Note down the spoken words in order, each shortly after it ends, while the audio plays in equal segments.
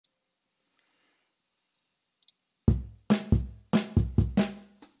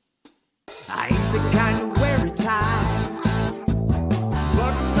I ain't the kind to wear a tie,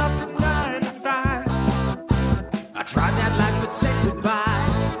 button up from 9 to 5. I tried that life but said goodbye.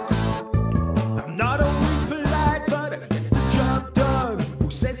 I'm not always polite, but I get the job done. Who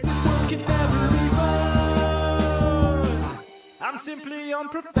says the world can never be fun? I'm simply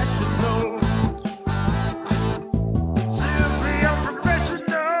unprofessional. Simply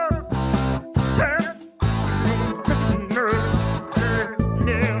unprofessional.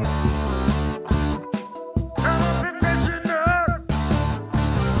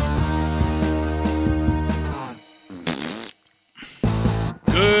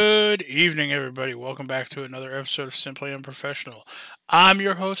 Good evening, everybody. Welcome back to another episode of Simply Unprofessional. I'm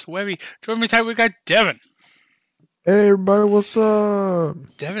your host, Webby. Join me tonight, we got Devin. Hey, everybody, what's up?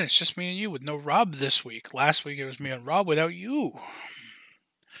 Devin, it's just me and you with no Rob this week. Last week it was me and Rob without you.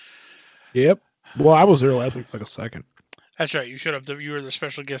 Yep. Well, I was there last week for like a second. That's right. You showed up. You were the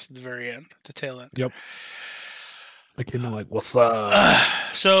special guest at the very end, the tail end. Yep. I came in like, what's up?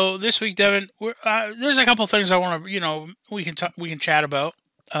 So this week, Devin, there's a couple things I want to, we can chat about.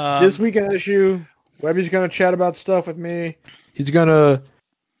 This weekend issue, Webby's going to chat about stuff with me. He's going to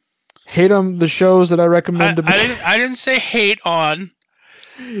hate on the shows that I recommend to me. I didn't say hate on.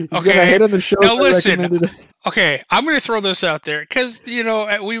 He's going to hate on the shows now I listen. recommended. Okay, I'm going to throw this out there because,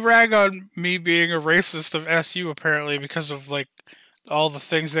 we rag on me being a racist of SU apparently because of like all the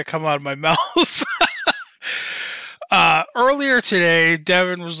things that come out of my mouth. Earlier today,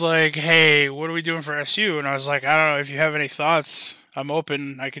 Devin was like, hey, what are we doing for SU? And I was like, I don't know if you have any thoughts. I'm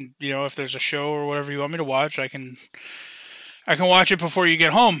open. I can, if there's a show or whatever you want me to watch, I can watch it before you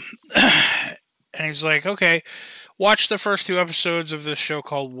get home. And he's like, okay, watch the first 2 episodes of this show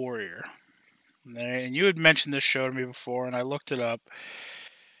called Warrior. And you had mentioned this show to me before, and I looked it up.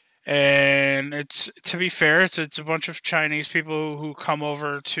 And to be fair, it's a bunch of Chinese people who come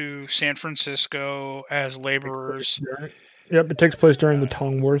over to San Francisco as laborers. Yep, it takes place during the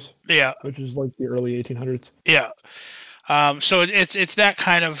Tong Wars. Yeah, which is like the early 1800s. Yeah. So it's that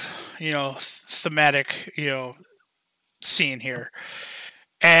kind of thematic scene here,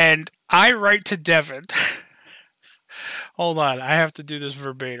 and I write to Devin. Hold on, I have to do this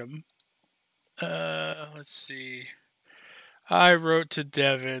verbatim. Let's see. I wrote to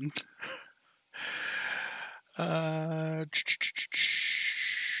Devin.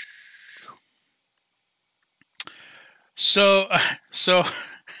 So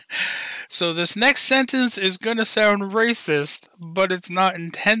this next sentence is going to sound racist, but it's not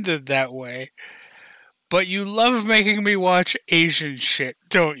intended that way. But you love making me watch Asian shit,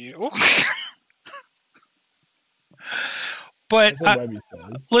 don't you? But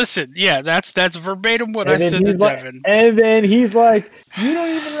listen, yeah, that's verbatim what I said to Devin. And then he's like, you don't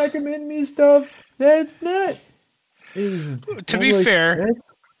even recommend me stuff that's not Asian. To be fair, that's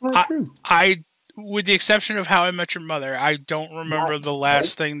not true. I with the exception of How I Met Your Mother, I don't remember the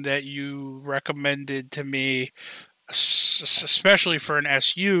last thing that you recommended to me, especially for an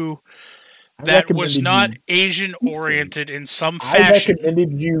SU, that was not Asian-oriented in some fashion. I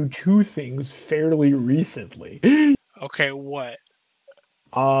recommended you 2 things fairly recently. Okay, what?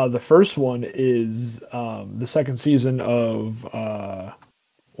 The first one is the second season of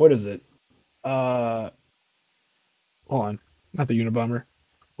what is it? Hold on, not the Unabomber.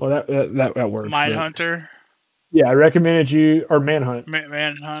 Well, that works. Mindhunter. Yeah, I recommended you or Manhunt.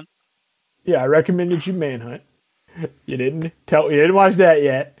 Manhunt. Yeah, I recommended you Manhunt. You didn't watch that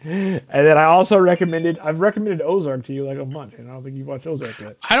yet. And then I've recommended Ozark to you like a bunch, and I don't think you've watched Ozark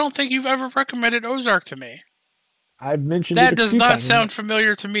yet. I don't think you've ever recommended Ozark to me. I've mentioned that does not sound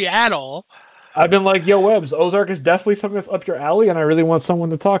familiar to me at all. I've been like, yo, Webbs, Ozark is definitely something that's up your alley, and I really want someone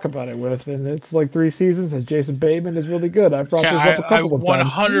to talk about it with. And it's like 3 seasons, as Jason Bateman is really good. I brought this up a couple of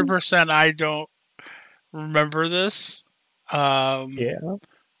times. 100% I don't remember this. Yeah.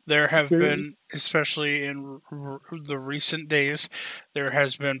 There have been, especially in the recent days, there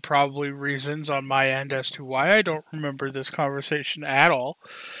has been probably reasons on my end as to why I don't remember this conversation at all.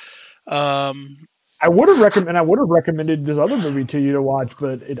 I would have recommended this other movie to you to watch,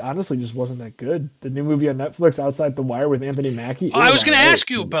 but it honestly just wasn't that good. The new movie on Netflix, Outside the Wire with Anthony Mackie. I was going to ask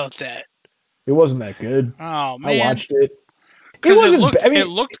you about that. It wasn't that good. Oh man, I watched it. It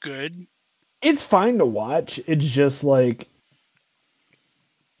looked good. It's fine to watch. It's just like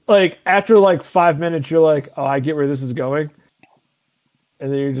after like 5 minutes, you're like, oh, I get where this is going,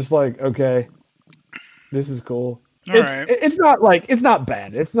 and then you're just like, okay, this is cool. It's not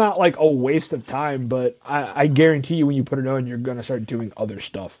bad. It's not like a waste of time, but I guarantee you when you put it on, you're gonna start doing other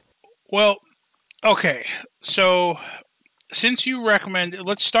stuff. Well, okay. So since you recommend,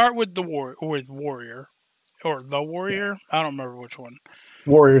 let's start with Warrior or The Warrior. I don't remember which one.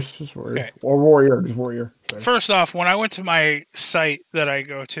 Warriors, just warrior, Okay. or warrior, just warrior. Sorry. First off, when I went to my site that I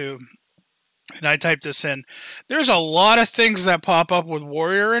go to, and I typed this in, there's a lot of things that pop up with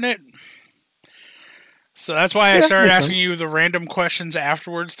warrior in it. So that's why I started asking you the random questions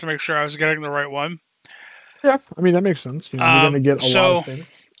afterwards to make sure I was getting the right one. Yeah, I mean, that makes sense. You know, you're going to get a lot of things.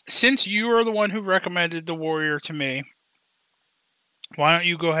 Since you are the one who recommended the warrior to me, why don't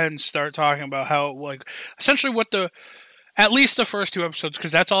you go ahead and start talking about how, like, essentially what at least the first 2 episodes,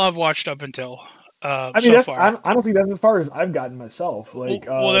 because that's all I've watched up until I mean, so far. I don't think that's as far as I've gotten myself. Like,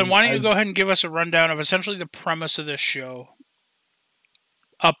 well, then why don't you go ahead and give us a rundown of essentially the premise of this show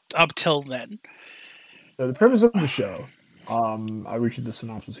up till then. So the premise of the show, I read the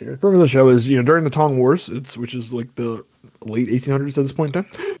synopsis here. The premise of the show is, during the Tong Wars, which is like the late 1800s at this point in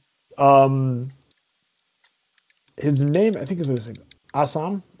time. His name, I think, is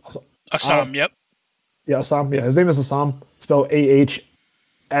Assam. Assam, yep. Yeah, Assam. Yeah, his name is Assam. Spelled AHSAHM,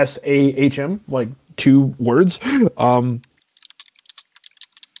 like 2 words. 1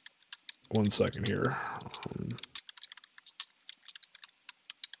 second here.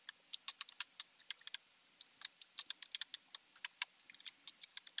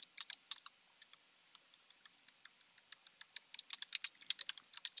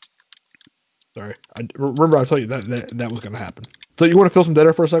 Sorry, I told you that was going to happen. So you want to fill some dead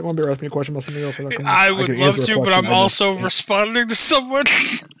air for a second? Want to ask me a question about something else? I would love to, but I'm also responding to someone.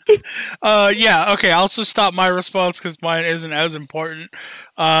 Yeah, okay. I'll just stop my response because mine isn't as important.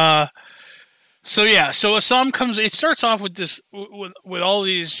 So Assam comes. It starts off with this, with all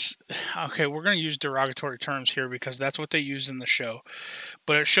these. Okay, we're going to use derogatory terms here because that's what they use in the show.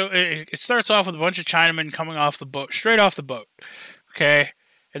 But it starts off with a bunch of Chinamen coming off the boat, straight off the boat. Okay.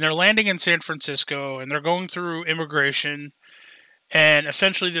 And they're landing in San Francisco, and they're going through immigration. And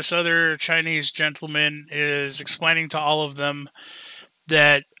essentially this other Chinese gentleman is explaining to all of them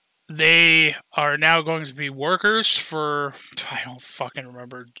that they are now going to be workers for, I don't fucking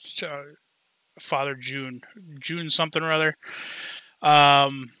remember, Father June something or other.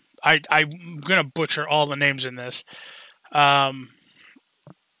 I'm going to butcher all the names in this. But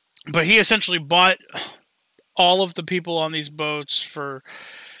he essentially bought all of the people on these boats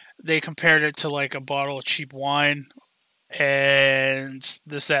they compared it to like a bottle of cheap wine and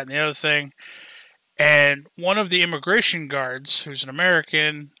this, that, and the other thing. And one of the immigration guards, who's an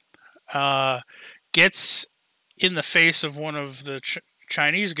American, gets in the face of one of the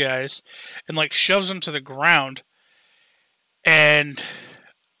Chinese guys and like shoves him to the ground. And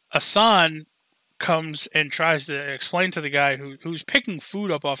Hassan comes and tries to explain to the guy who's picking food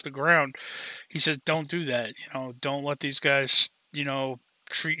up off the ground. He says, "Don't do that. Don't let these guys,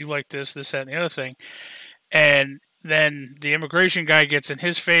 treat you like this, that, and the other thing." And then the immigration guy gets in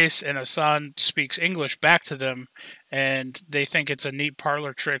his face, and Hassan speaks English back to them, and they think it's a neat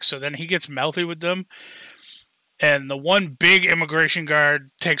parlor trick. So then he gets mouthy with them, and the one big immigration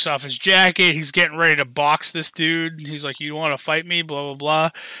guard takes off his jacket. He's getting ready to box this dude. He's like, "You want to fight me?" Blah blah blah.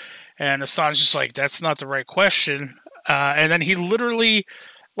 And Hassan's just like, "That's not the right question." And then he literally,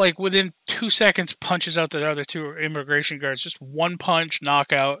 like within 2 seconds, punches out the other 2 immigration guards. Just one punch,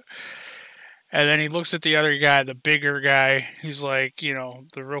 knockout. And then he looks at the other guy, the bigger guy. He's like, the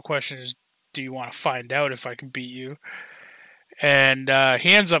real question is, do you want to find out if I can beat you? And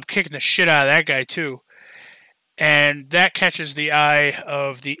he ends up kicking the shit out of that guy too. And that catches the eye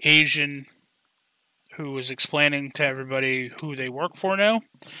of the Asian who was explaining to everybody who they work for now.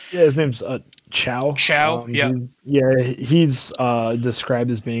 Yeah, his name's Chow. Chow, yeah. He's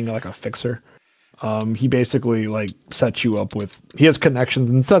described as being like a fixer. He basically like sets you up with. He has connections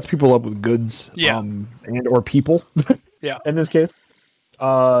and sets people up with goods. Yeah. And or people. Yeah. In this case.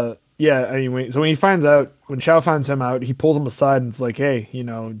 Yeah. I mean, so when Chow finds him out, he pulls him aside and it's like, "Hey,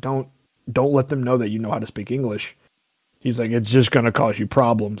 don't let them know that you know how to speak English." He's like, "It's just gonna cause you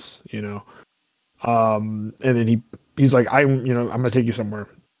problems, And then he's like, I'm gonna take you somewhere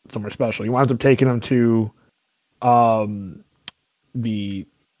special. He winds up taking him to, the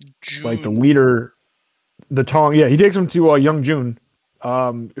June. Like the leader, the Tong. Yeah, he takes him to Young Jun,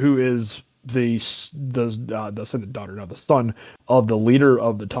 who is the son of the leader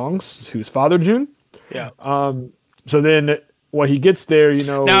of the Tongs, who's Father Jun. Yeah. So then when he gets there,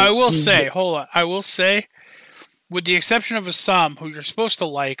 Now I will say, hold on. I will say, with the exception of Assam, who you're supposed to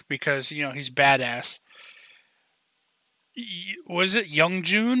like because, he's badass. Was it Young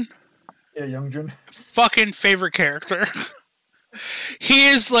Jun? Yeah, Young Jun. Fucking favorite character. He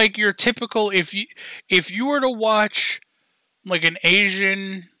is like your typical, if you were to watch like an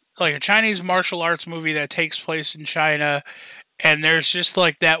Asian, like a Chinese martial arts movie that takes place in China, and there's just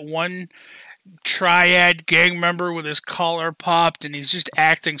like that one triad gang member with his collar popped, and he's just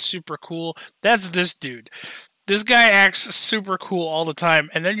acting super cool. That's this dude. This guy acts super cool all the time,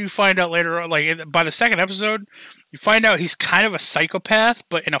 and then you find out later on, like by the second episode, you find out he's kind of a psychopath,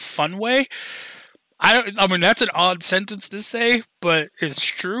 but in a fun way. I mean, that's an odd sentence to say, but it's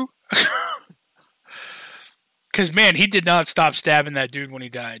true. Because, man, he did not stop stabbing that dude when he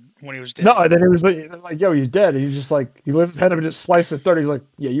died, when he was dead. No, and then it was like, yo, he's dead. And he's just like, he lifts his head up and just slices his throat. He's like,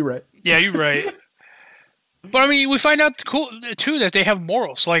 yeah, you're right. Yeah, you're right. But, I mean, we find out, too, that they have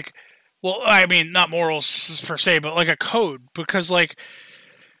morals. Like, well, I mean, not morals per se, but like a code. Because, like,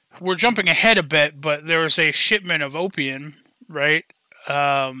 we're jumping ahead a bit, but there was a shipment of opium, right?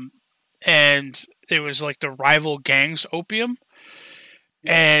 And it was like the rival gang's opium.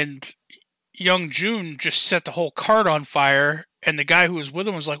 And young June just set the whole cart on fire, and the guy who was with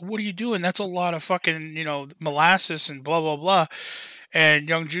him was like, what are you doing? That's a lot of fucking, molasses and blah, blah, blah. And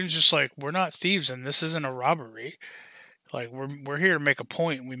young June's just like, we're not thieves, and this isn't a robbery. Like, we're here to make a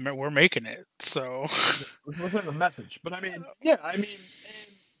point. We're making it. So it wasn't a message. But I mean, yeah, I mean,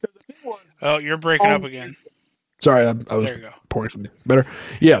 and the thing was, oh, you're breaking up again. Sorry, I was there you go. pouring something better.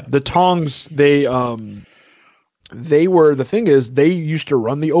 Yeah, the Tongs, they were, the thing is, they used to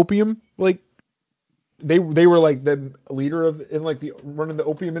run the opium, like, they were like the leader of, in like the running the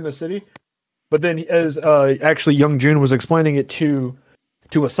opium in the city. But then as actually young June was explaining it to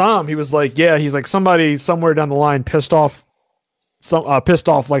Assam, he was like, yeah, he's like, somebody somewhere down the line pissed off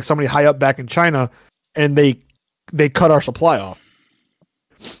like somebody high up back in China, and they cut our supply off.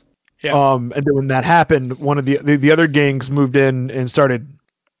 Yeah. And then when that happened, one of the other gangs moved in and started,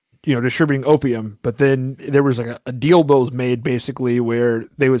 distributing opium. But then there was like a deal that was made basically where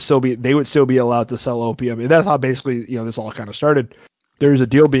they would still be allowed to sell opium. And that's how basically, this all kind of started. There was a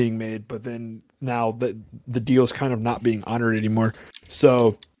deal being made, but then now the deal's kind of not being honored anymore.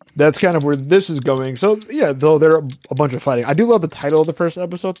 So that's kind of where this is going. So yeah, though there are a bunch of fighting. I do love the title of the first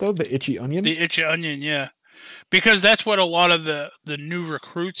episode though, The Itchy Onion. The Itchy Onion, yeah. Because that's what a lot of the new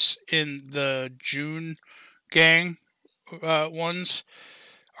recruits in the June gang ones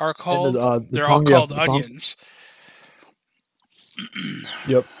are called. They're all called onions.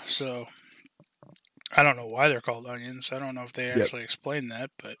 Yep. So I don't know why they're called onions. I don't know if they actually explain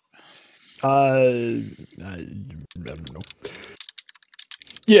that, but I don't know.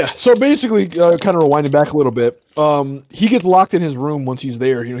 Yeah, so basically, kind of rewinding back a little bit, he gets locked in his room once he's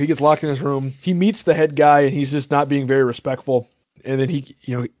there. He gets locked in his room. He meets the head guy, and he's just not being very respectful. And then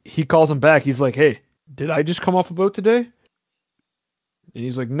he calls him back. He's like, "Hey, did I just come off a boat today?" And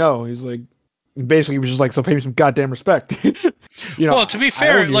he's like, "No." He's like, basically, he was just like, "So pay me some goddamn respect." Well, to be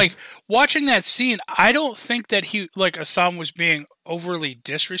fair, like watching that scene, I don't think that Assam was being overly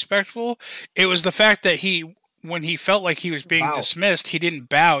disrespectful. It was the fact that when he felt like he was being dismissed, he didn't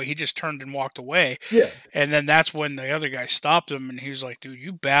bow. He just turned and walked away. Yeah. And then that's when the other guy stopped him, and he was like, dude,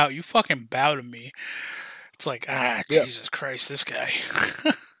 you fucking bow to me. It's like, Jesus Christ, this guy.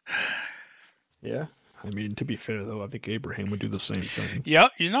 Yeah. I mean, to be fair, though, I think Abraham would do the same thing. Yeah,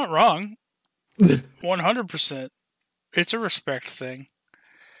 you're not wrong. 100%. It's a respect thing.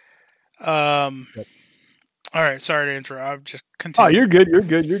 Yep. All right, sorry to interrupt. I'm just continuing. Oh, you're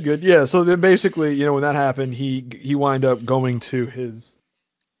good. Yeah, so then basically, when that happened, he wound up going to his...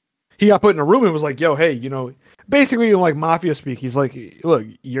 He got put in a room and was like, yo, hey, basically, like mafia speak, he's like, look,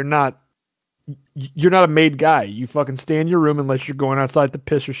 you're not a made guy. You fucking stay in your room unless you're going outside to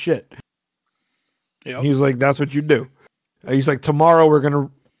piss or shit. Yeah. He's like, that's what you do. He's like, tomorrow we're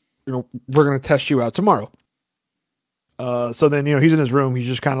gonna test you out tomorrow. So then, he's in his room. He's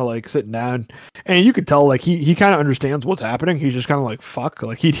just kind of like sitting down, and you could tell like he kind of understands what's happening. He's just kind of like, fuck,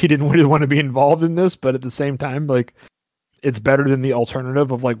 like he didn't really want to be involved in this, but at the same time, like it's better than the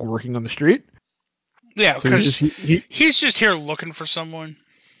alternative of like working on the street. Yeah, because so he's just here looking for someone.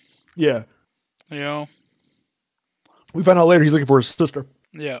 Yeah. We find out later he's looking for his sister.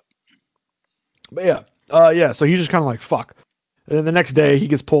 Yeah. But yeah. So he's just kind of like, fuck. And then the next day he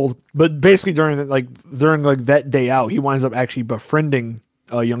gets pulled, but basically during that day out, he winds up actually befriending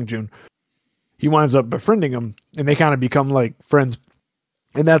young June. He winds up befriending him, and they kind of become like friends.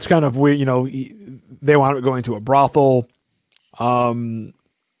 And that's kind of where they wind up going to a brothel, and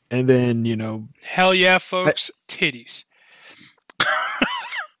then hell yeah, folks, titties.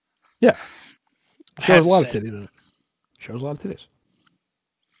 Yeah, shows a lot of titties. Shows a lot of titties.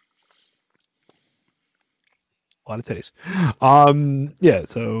 A lot of titties. Yeah,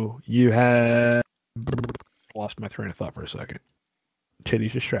 so you had lost my train of thought for a second.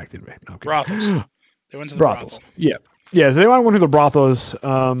 Titties distracted me. Okay. Brothels. They went to the brothels. brothel. Yeah. So they went to the brothels.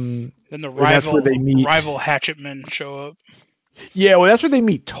 Then the rival hatchetmen show up. Yeah, well, that's where they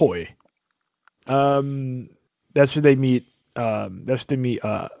meet Toy. That's where they meet. Atoy.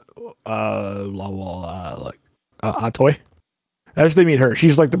 That's where they meet her.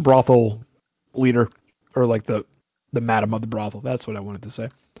 She's like the brothel leader, or like the madam of the brothel. That's what I wanted to say.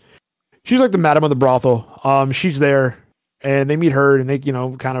 She's like the madam of the brothel. She's there, and they meet her, and they,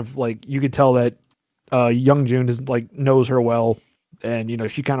 kind of like, you could tell that Young Jun is like knows her well,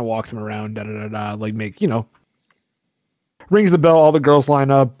 and she kind of walks him around, like rings the bell. All the girls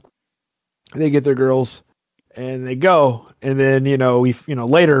line up. They get their girls, and they go, and then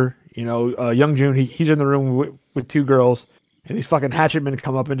later, Young Jun he's in the room with two girls, and these fucking hatchet men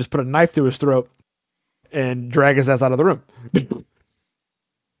come up and just put a knife to his throat and drag his ass out of the room.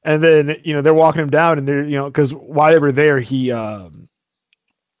 And then they're walking him down, and they're because while they were there, he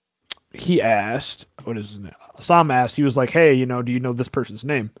asked, what is his name? Sam asked, he was like, hey, do you know this person's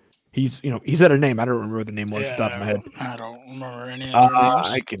name? He said a name. I don't remember what the name was off the top of my head. I don't remember any other names.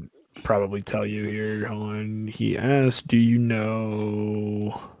 I can probably tell you here. Hold on. He asked, do you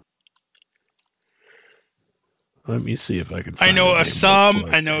know? Let me see if I can find I know Assam,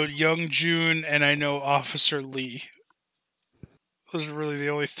 I know Young Jun, and I know Officer Lee. Those are really the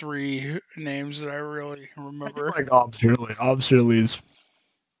only three names that I really remember. Like Officer Lee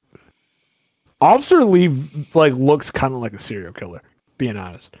like looks kind of like a serial killer, being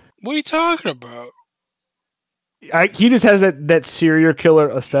honest. What are you talking about? He just has that serial killer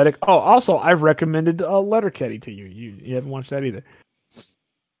aesthetic. Oh, also, I've recommended Letterkenny to you. You haven't watched that either.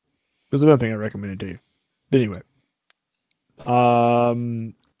 There's another thing I recommended to you. But anyway.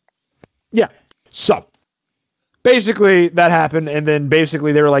 Yeah. So, basically, that happened, and then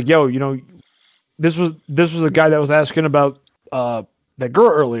basically they were like, yo, this was a guy that was asking about that girl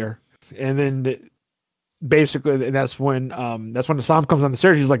earlier. And then basically that's when the Sam comes on the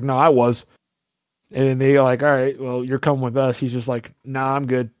stairs. He's like, no, I was. And then they're like, all right, well, you're coming with us. He's just like, nah, I'm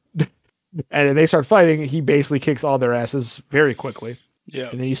good. And then they start fighting. He basically kicks all their asses very quickly. Yeah.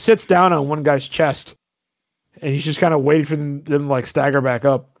 And then he sits down on one guy's chest, and he's just kind of waiting for them to like stagger back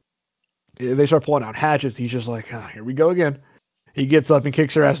up. They start pulling out hatchets. He's just like, here we go again. He gets up and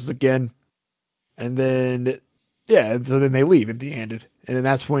kicks their asses again. And then, so then they leave empty-handed. And then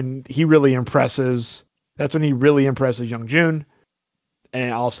that's when he really impresses. That's when he really impresses Young Jun,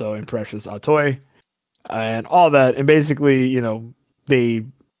 and also impresses Atoy, and all that. And basically, they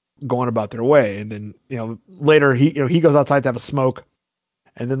go on about their way. And then, later he goes outside to have a smoke,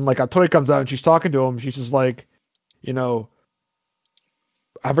 and then like Atoy comes out and she's talking to him. She's just like,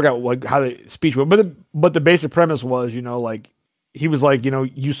 I forgot like how the speech went, but the basic premise was, like he was like,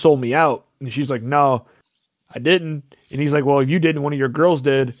 you sold me out, and she's like, no, I didn't. And he's like, well, if you didn't, one of your girls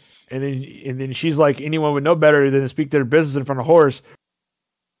did. And then she's like, anyone would know better than to speak their business in front of a horse.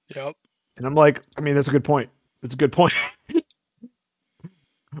 Yep. And I'm like, I mean, that's a good point. That's a good point.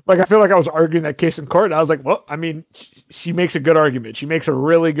 Like, I feel like I was arguing that case in court, and I was like, well, I mean, she makes a good argument. She makes a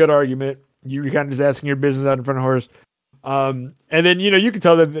really good argument. You're kind of just asking your business out in front of a horse. And then, you can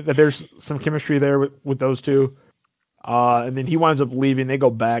tell that there's some chemistry there with those two. And then he winds up leaving. They go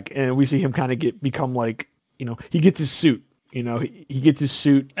back, and we see him kind of become like, he gets his suit. He gets his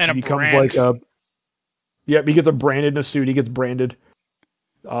suit and he becomes brand. like he gets a branded in a suit. He gets branded.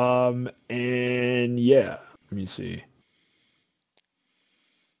 And yeah, let me see.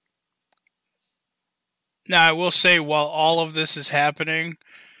 Now, I will say, while all of this is happening,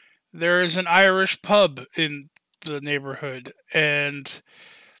 there is an Irish pub in the neighborhood, and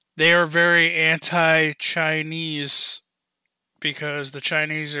they are very anti-Chinese because the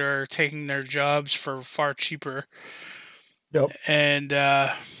Chinese are taking their jobs for far cheaper. Yep. And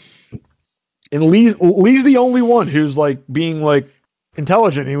Lee's the only one who's like being like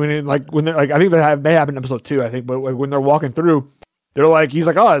intelligent. When they're like, I think that may happen in episode 2, I think, but when they're walking through, they're like, he's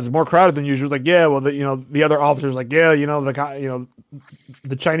like, oh, it's more crowded than usual. Like, yeah, well, the other officers like, yeah, the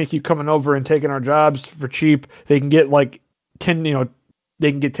Chinese keep coming over and taking our jobs for cheap. They can get like 10,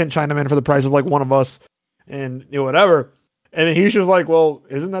 they can get 10 Chinamen for the price of like one of us, and whatever. And then he's just like, well,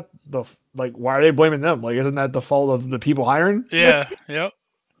 isn't that why are they blaming them? Like, isn't that the fault of the people hiring? Yeah, yep.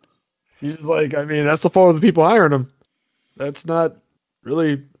 He's like, I mean, that's the fault of the people hiring them. That's not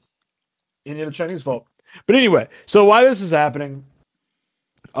really any of the Chinese fault. But anyway, so while this is happening,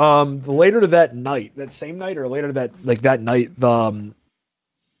 later that night, that same night or later that night,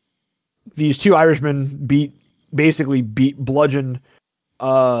 these two Irishmen bludgeon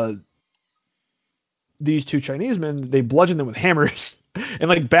these two Chinese men. They bludgeon them with hammers and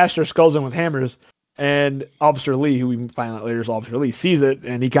like bash their skulls in with hammers. And Officer Lee, who we find out later is Officer Lee, sees it,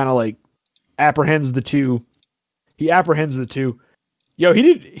 and he kind of like apprehends the two. Yo,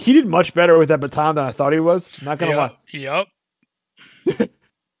 he did much better with that baton than I thought he was. Not gonna lie. Yep.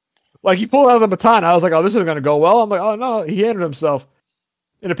 Like he pulled out the baton. I was like, oh, this isn't going to go well. I'm like, oh no, he handed himself.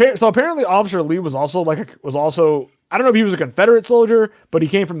 And apparently Officer Lee was also I don't know if he was a Confederate soldier, but he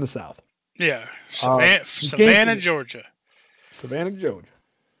came from the South. Yeah, Savannah, Georgia. Savannah, Georgia.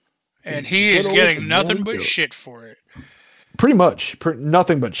 And he is getting nothing but shit for it. Pretty much,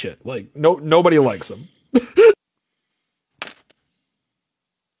 nothing but shit. Like nobody likes him.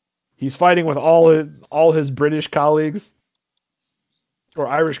 He's fighting with all his British colleagues or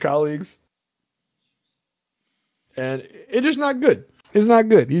Irish colleagues, and it's just not good. It's not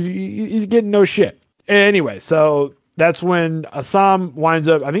good. He's getting no shit. Anyway, so that's when Assam winds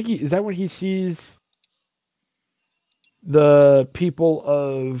up. I think is that when he sees the people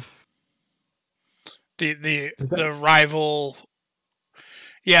of the rival.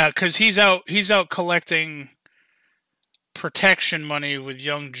 Yeah, because he's out collecting protection money with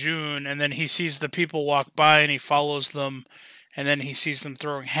young June, and then he sees the people walk by and he follows them, and then he sees them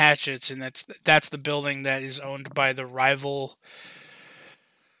throwing hatchets, and that's the building that is owned by the rival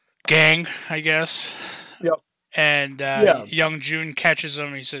gang, I guess. Yep. And young June catches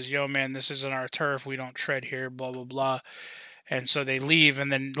him. He says, "Yo, man, this isn't our turf. We don't tread here." Blah blah blah. And so they leave,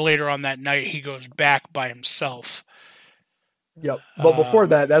 and then later on that night, he goes back by himself. Yep. But before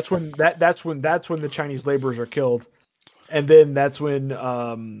that, that's when the Chinese laborers are killed, and then that's when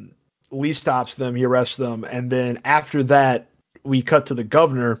Lee stops them. He arrests them, and then after that, we cut to the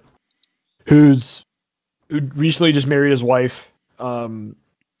governor, who recently just married his wife. And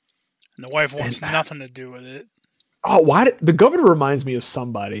the wife wants nothing to do with it. Oh, the governor reminds me of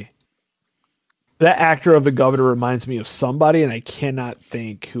somebody. That actor of the governor reminds me of somebody, and I cannot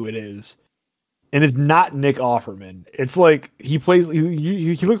think who it is. And it's not Nick Offerman. It's like he looks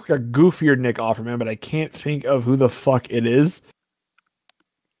like a goofier Nick Offerman, but I can't think of who the fuck it is.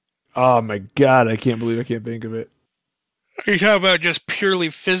 Oh my god, I can't believe I can't think of it. Are you talking about just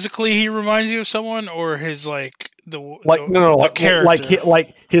purely physically he reminds you of someone, or his the character?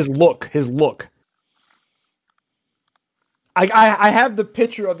 Like his look. I have the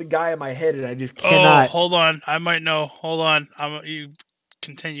picture of the guy in my head, and I just cannot. Oh, hold on. I might know. Hold on. You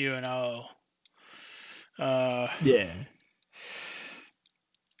continue, and I'll. Yeah.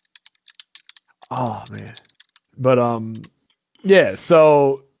 Oh man, but yeah.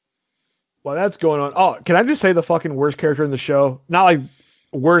 So while that's going on, can I just say the fucking worst character in the show? Not like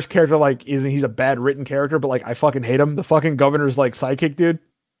worst character, like isn't he's a bad written character, but like I fucking hate him. The fucking governor's like sidekick dude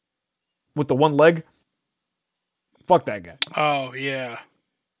with the one leg. Fuck that guy. Oh, yeah.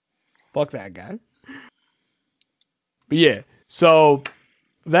 Fuck that guy. But yeah, so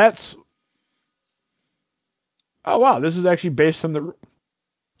that's... Oh, wow, this is actually based on the...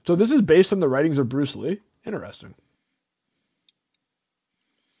 So this is based on the writings of Bruce Lee? Interesting.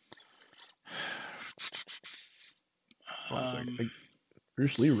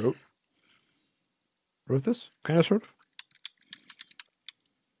 Bruce Lee wrote this? Kind of, sort of?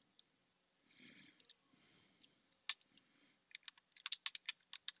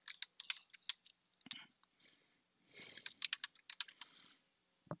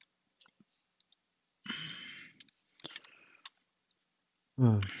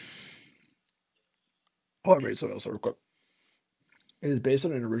 Oh, I read something else real quick. It is based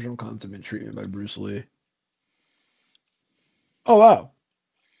on an original concept and treatment by Bruce Lee. Oh, wow.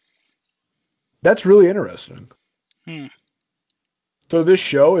 That's really interesting. So this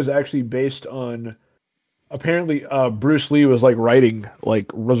show is actually based on... Apparently, Bruce Lee was writing,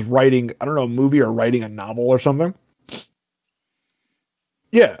 I don't know, a movie or writing a novel or something.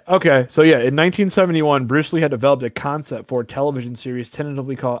 Yeah, okay. So yeah, in 1971, Bruce Lee had developed a concept for a television series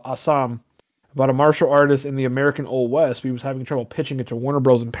tentatively called Assam, about a martial artist in the American Old West. He was having trouble pitching it to Warner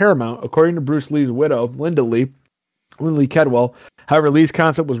Bros. And Paramount. According to Bruce Lee's widow, Linda Lee Kedwell. However, Lee's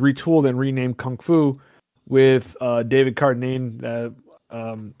concept was retooled and renamed Kung Fu with David Carradine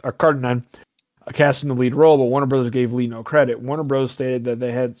cast in the lead role, but Warner Bros. Gave Lee no credit. Warner Bros. Stated that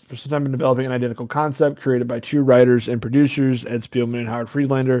they had for some time been developing an identical concept created by two writers and producers, Ed Spielman and Howard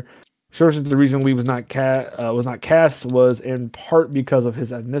Friedlander. Sources, the reason Lee was not cast was in part because of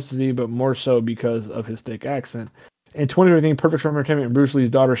his ethnicity, but more so because of his thick accent. In 2015, Perfect Storm Entertainment and Bruce Lee's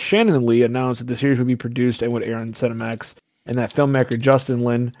daughter Shannon Lee announced that the series would be produced and would air on Cinemax, and that filmmaker Justin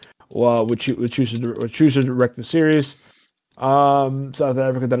Lin would choose to direct the series. South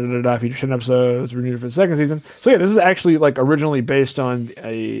Africa, feature episodes renewed for the second season. So yeah, this is actually originally based on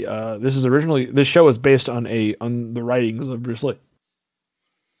a. This show is based on the writings of Bruce Lee.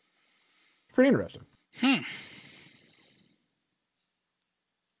 Pretty interesting.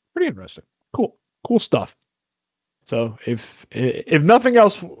 Pretty interesting. Cool stuff. So if nothing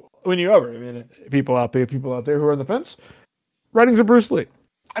else, when you over, people out there who are on the fence, writings of Bruce Lee.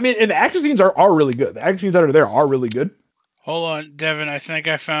 I mean, and the action scenes are really good. The action scenes that are there are really good. Hold on, Devin. I think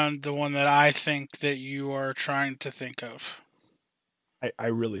I found the one that I think that you are trying to think of. I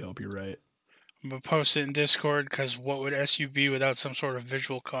really hope you're right. I'm going to post it in Discord because what would SU be without some sort of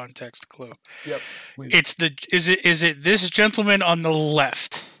visual context clue? Yep. It's is it this gentleman on the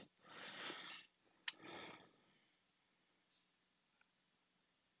left?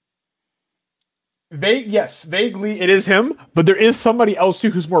 Yes, vaguely it is him, but there is somebody else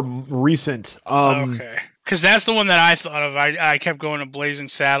too who's more recent. Okay, because that's the one that I thought of. I kept going to Blazing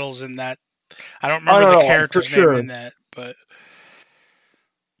Saddles and that. I don't remember the character's name in that, but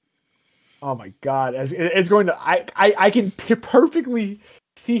oh my god, it's going to. I can perfectly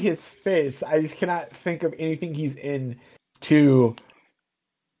see his face. I just cannot think of anything he's in to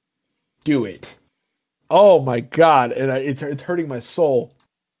do it. Oh my god, and it's hurting my soul.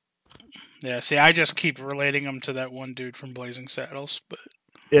 Yeah, see, I just keep relating him to that one dude from Blazing Saddles, but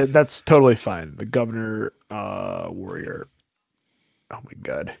yeah, that's totally fine. The Governor Warrior. Oh my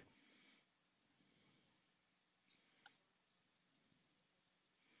god.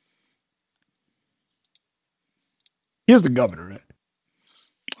 He was the governor, right?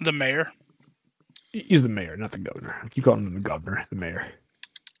 The mayor. He's the mayor, not the governor. I keep calling him the governor, the mayor.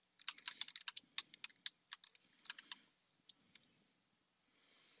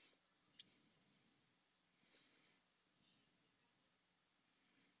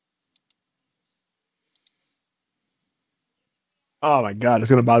 Oh my god, it's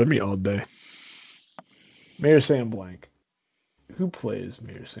gonna bother me all day. Mayor Sam Blank. Who plays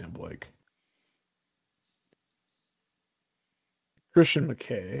Mayor Sam Blank? Christian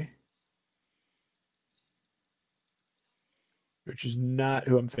McKay. Which is not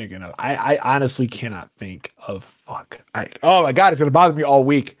who I'm thinking of. I honestly cannot think of. Fuck. Oh my god, it's gonna bother me all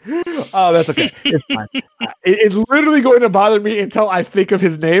week. Oh, that's okay. It's fine. It's literally going to bother me until I think of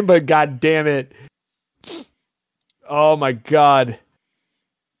his name, but god damn it. Oh my god.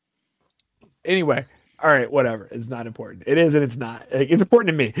 Anyway, all right, whatever. It's not important. It is and it's not. It's important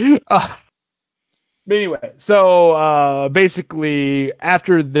to me. But anyway, so basically,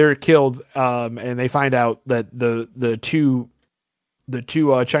 after they're killed, and they find out that the two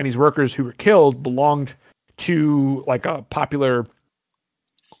Chinese workers who were killed belonged to like a popular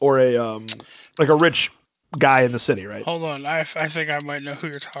or a like a rich guy in the city, right? Hold on, I think I might know who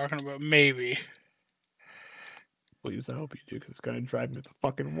you're talking about. Maybe. Please, I hope you do, because it's gonna drive me to the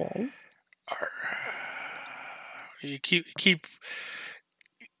fucking walls. You keep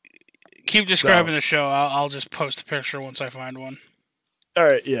describing the show. I'll just post a picture once I find one. All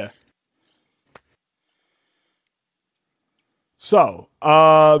right, yeah. So,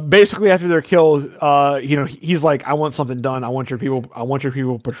 basically, after they're killed, he's like, "I want something done. I want your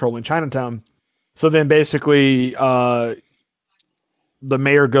people patrolling Chinatown." So then, basically, the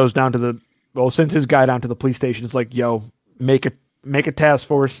mayor goes down to sends his guy down to the police station. It's like, "Yo, make a task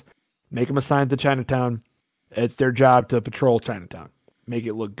force, make them assigned to Chinatown. It's their job to patrol Chinatown, make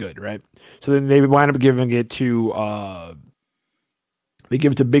it look good, right?" So then they wind up giving it to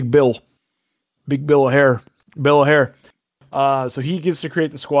Big Bill O'Hare. So he gets to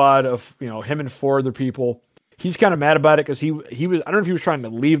create the squad of him and 4 other people. He's kind of mad about it because he was, I don't know if he was trying to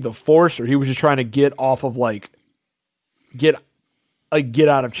leave the force or he was just trying to get off of get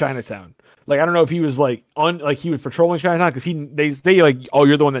out of Chinatown. Like, I don't know if he was he was patrolling Chinatown because they say like, "Oh,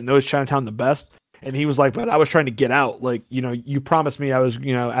 you're the one that knows Chinatown the best," and he was like, "But I was trying to get out. Like, you promised me I was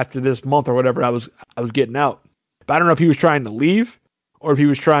after this month or whatever I was getting out." But I don't know if he was trying to leave or if he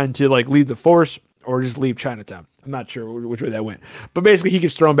was trying to leave the force or just leave Chinatown. I'm not sure which way that went. But basically, he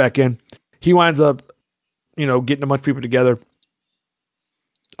gets thrown back in. He winds up, getting a bunch of people together.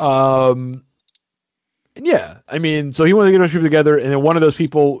 And yeah, I mean, so he wanted to get a bunch of people together, and then one of those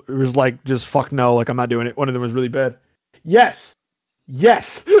people was like, "Just fuck no, I'm not doing it." One of them was really bad. Yes.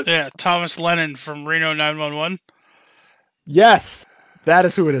 Yeah, Thomas Lennon from Reno 911. Yes, that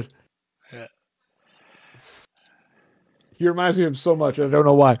is who it is. Yeah. He reminds me of him so much. I don't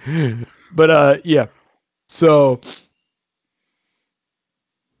know why, but yeah. So,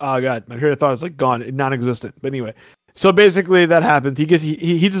 oh god, my train of thought was gone, non-existent. But anyway, so basically that happens.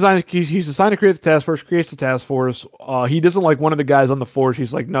 He's assigned to create the task force. Creates the task force. He doesn't like one of the guys on the force.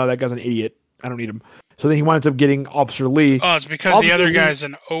 He's like, "No, that guy's an idiot. I don't need him." So then he winds up getting Officer Lee. Oh, it's because the other guy's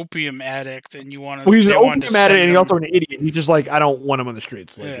an opium addict, and you want to. Well, he's an opium addict, and he's also an idiot. He's just like, I don't want him on the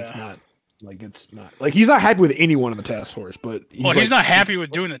streets. It's not he's not happy with anyone in the task force. But he's not happy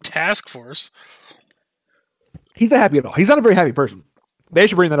with doing the task force. He's not happy at all. He's not a very happy person. They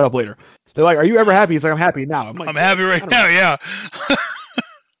should bring that up later. They're like, "Are you ever happy?" He's like, "I'm happy now." I'm happy right now. Yeah.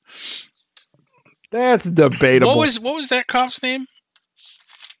 That's debatable. What was that cop's name?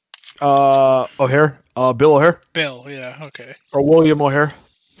 O'Hare. Bill O'Hare. Bill, yeah, okay. Or William O'Hare.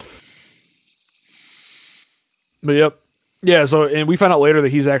 But yep. Yeah, so and we found out later that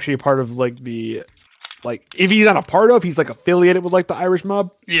he's actually a part of like the if he's not a part of, he's like affiliated with like the Irish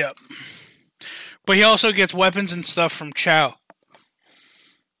mob. Yeah. But he also gets weapons and stuff from Chow.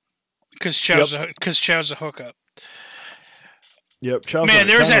 Because Chow's a hookup. Yep. Man,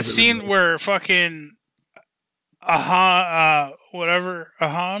 there's that scene where fucking Ahan,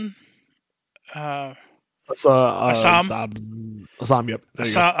 Assam, yep.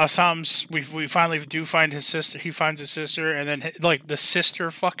 Assam's, we finally do find his sister. He finds his sister, and then like the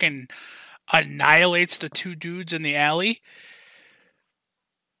sister fucking annihilates the two dudes in the alley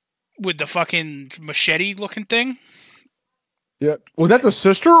with the fucking machete looking thing. Yeah, was that the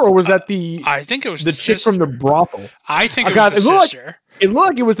sister or was that the? I think it was the chick from the brothel. I think it was the sister. It looked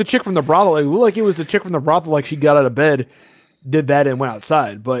like it was the chick from the brothel. It looked like it was the chick from the brothel. Like she got out of bed, did that, and went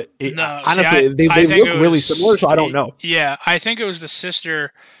outside. But honestly, they look really similar, so I don't know. Yeah, I think it was the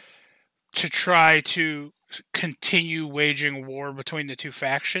sister to try to continue waging war between the two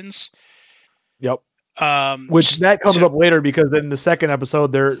factions. Yep. Which that comes up later because in the second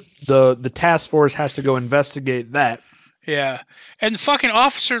episode, the task force has to go investigate that. Yeah, and fucking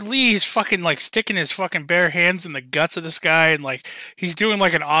Officer Lee is fucking like sticking his fucking bare hands in the guts of this guy, and like he's doing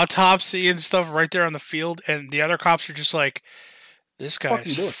like an autopsy and stuff right there on the field, and the other cops are just like, "This guy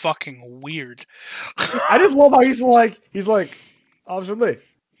is fucking weird." I just love how he's like, Officer Lee,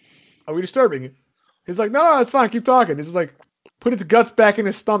 are we disturbing you? He's like, no, it's fine, keep talking. He's just like, put his guts back in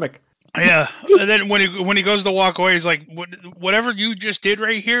his stomach. Yeah, and then when he goes to walk away, he's like, "Whatever you just did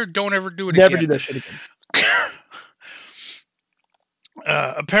right here, don't ever do it again. Never do that shit again."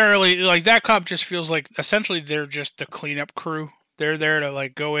 Apparently, like that cop just feels like essentially they're just the cleanup crew. They're there to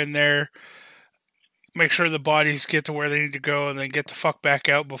like go in there, make sure the bodies get to where they need to go, and then get the fuck back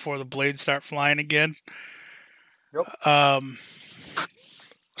out before the blades start flying again. Yep.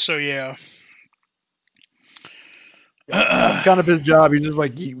 So yeah. That's kind of his job. He's just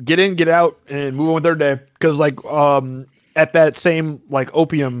like get in, get out, and move on with their day. Because like at that same like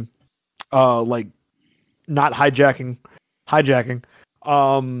opium, like not hijacking.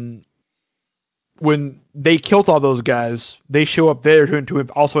 When they killed all those guys, they show up there to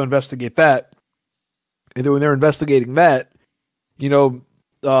also investigate that. And then when they're investigating that, you know,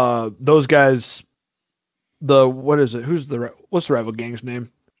 those guys, what's the rival gang's name?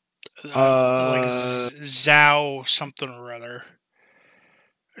 Like Zhao something or other.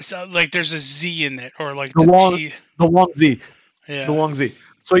 It's like there's a Z in it, or like the long Z. Yeah, the long Z.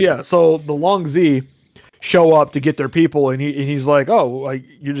 So the long Z show up to get their people, and he's like, "Oh, like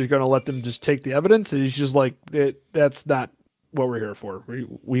you're just gonna let them just take the evidence?" And he's just like, "That's not what we're here for.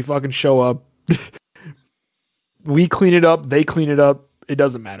 We fucking show up, we clean it up, they clean it up. It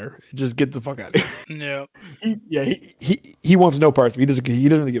doesn't matter. Just get the fuck out of here." Yeah, he wants no parts. He doesn't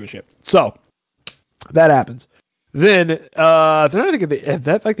give a shit. So that happens. Then that's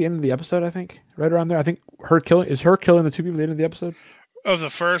like the end of the episode. I think right around there. I think her killing the two people at the end of the episode. Of the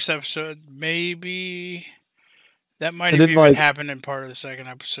first episode, maybe that might have even happened in part of the second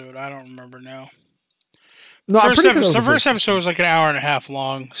episode. I don't remember now. No, the first episode was like an hour and a half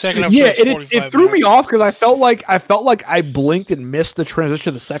long. Second episode, 45 it threw me off because I felt like I blinked and missed the transition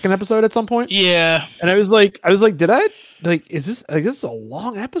to the second episode at some point. Yeah, and I was like, did I like? Is this this is a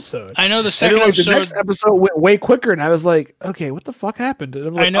long episode? I know the second episode. The next episode went way quicker, and I was like, okay, what the fuck happened? And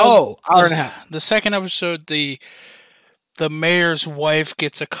I'm like, hour and a half. The second episode, the mayor's wife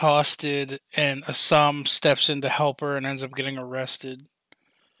gets accosted, and Assam steps in to help her and ends up getting arrested.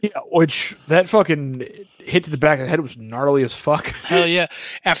 Yeah, which that fucking hit to the back of the head was gnarly as fuck. Hell yeah.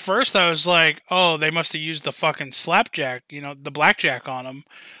 At first I was like, oh, they must have used the fucking slapjack, the blackjack on him.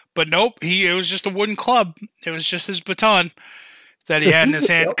 But nope, it was just a wooden club. It was just his baton that he had in his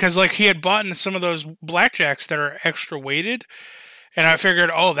hand. Because like he had bought some of those blackjacks that are extra weighted. And I figured,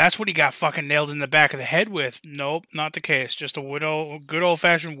 oh, that's what he got fucking nailed in the back of the head with. Nope, not the case. Just a good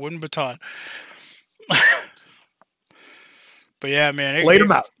old-fashioned wooden baton. But yeah, man. Laid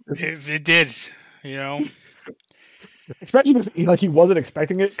him out. It did, Especially because he wasn't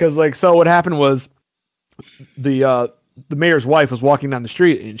expecting it. Because so what happened was the mayor's wife was walking down the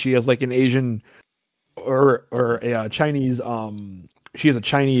street, and she has like an Asian or a Chinese. She has a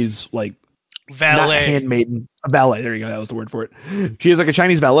Chinese like valet, handmaiden, a valet. There you go. That was the word for it. She has like a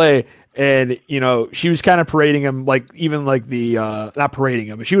Chinese valet, and she was kind of parading him, like even like the not parading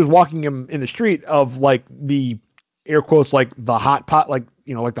him, but she was walking him in the street of like the air quotes like the hot pot, like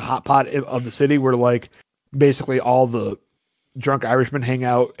like the hot pot of the city, where like basically all the drunk Irishmen hang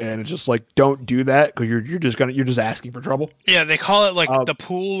out, and it's just like, don't do that because you're just asking for trouble. Yeah, they call it like the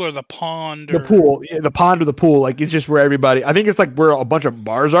pool or the pond. The pool, yeah, the pond or the pool. Like it's just where everybody. I think it's like where a bunch of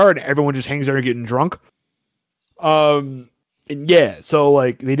bars are, and everyone just hangs there getting drunk. And yeah, so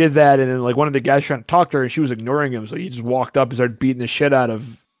like they did that, and then like one of the guys trying to talk to her, and she was ignoring him, so he just walked up and started beating the shit out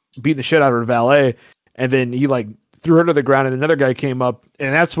of her valet, and then he like threw her to the ground, and another guy came up,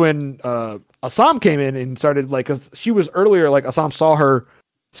 and that's when Assam came in and started like, cause she was earlier, like Assam saw her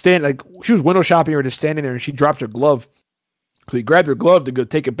stand, like she was window shopping or just standing there, and she dropped her glove, so he grabbed her glove to go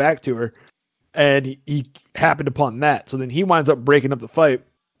take it back to her, and he happened upon that, so then he winds up breaking up the fight,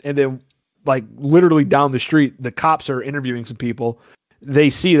 and then like literally down the street, the cops are interviewing some people.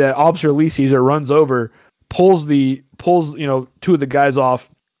 They see that Officer Lee sees her, runs over, pulls two of the guys off,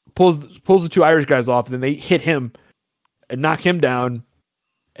 pulls the two Irish guys off, and then they hit him and knock him down.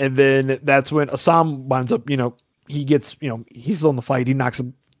 And then that's when Assam winds up, he gets, he's still in the fight. He knocks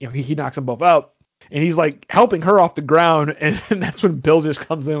him, he knocks them both out, and he's like helping her off the ground. And then that's when Bill just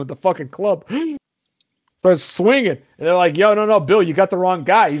comes in with the fucking club. Starts swinging, and they're like, "Yo, no, Bill, you got the wrong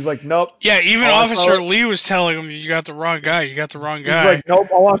guy." He's like, "Nope." Yeah, even Officer Lee was telling him, "You got the wrong guy. You got the wrong guy." He's like, "Nope,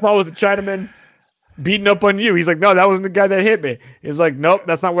 all I saw was a Chinaman beating up on you." He's like, "No, that wasn't the guy that hit me." He's like, "Nope,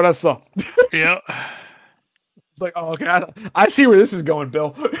 that's not what I saw." Yeah. Like, oh, okay, I see where this is going,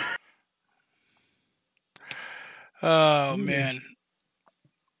 Bill. Oh man.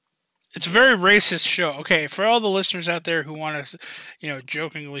 It's a very racist show. Okay, for all the listeners out there who want to,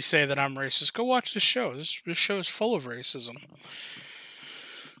 jokingly say that I'm racist, go watch this show. This show is full of racism.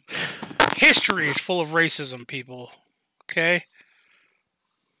 History is full of racism, people. Okay?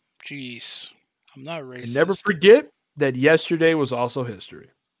 Jeez. I'm not racist. And never forget that yesterday was also history.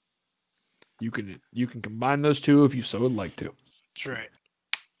 You can combine those two if you so would like to. That's right.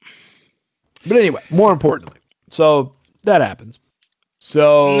 But anyway, more importantly, so that happens.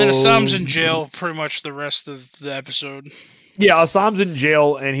 So and then Assam's in jail pretty much the rest of the episode. Yeah, Assam's in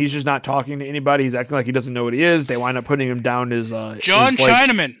jail, and he's just not talking to anybody. He's acting like he doesn't know what he is. They wind up putting him down as John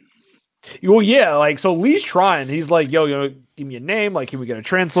Chinaman. Well, yeah, like, so Lee's trying. He's like, yo, give me a name. Like, can we get a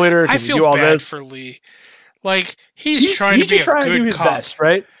translator? Can I we feel do all bad this? for Lee. Like, he's trying to be a good his cop. Best,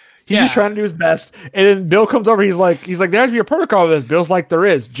 right? He's just trying to do his best. And then Bill comes over. He's like, there has to be a protocol of this. Bill's like, there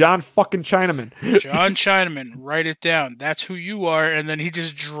is. John fucking Chinaman. John Chinaman. Write it down. That's who you are. And then he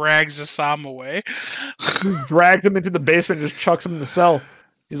just drags Assam away. Drags him into the basement and just chucks him in the cell.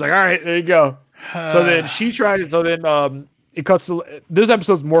 He's like, all right, there you go. So then she tries. So then it cuts to this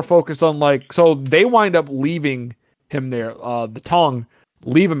episode's more focused on like, so they wind up leaving him there. The Tong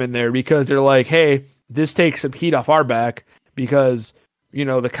leave him in there because they're like, hey, this takes some heat off our back because,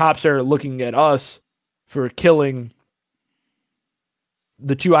 the cops are looking at us for killing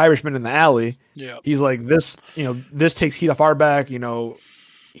the two Irishmen in the alley. Yeah. He's like, this takes heat off our back.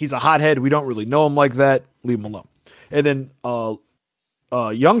 He's a hothead. We don't really know him like that. Leave him alone. And then,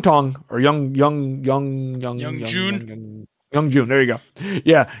 Young Tong or Young June. Young June. There you go.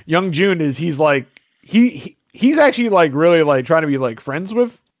 Yeah. Young June he's actually like really like trying to be like friends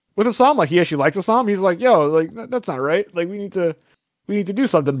with Assam. Like he actually likes Assam. He's like, yo, like that's not right. Like we need to do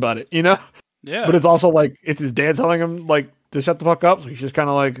something about it, Yeah. But it's also like it's his dad telling him like to shut the fuck up. So he's just kind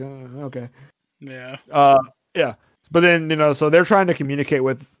of like, okay. Yeah. Yeah. But then so they're trying to communicate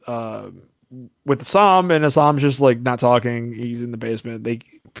with Assam, and Assam's just like not talking. He's in the basement. They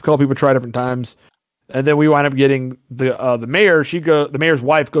call people try different times, and then we wind up getting the mayor. The mayor's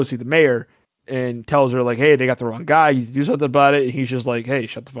wife goes see the mayor and tells her like, hey, they got the wrong guy. You do something about it. And he's just like, hey,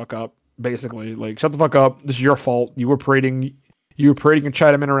 shut the fuck up. Basically, like, shut the fuck up. This is your fault. You were parading a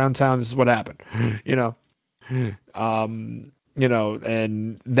Chinaman around town. This is what happened. And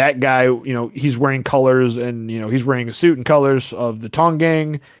that guy, he's wearing colors, and he's wearing a suit and colors of the Tong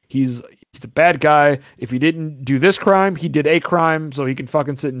gang. He's a bad guy. If he didn't do this crime, he did a crime, so he can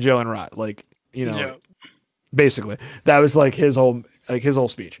fucking sit in jail and rot. Like, basically, that was like his whole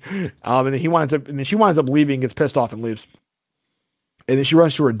speech. And then she winds up leaving, gets pissed off and leaves. And then she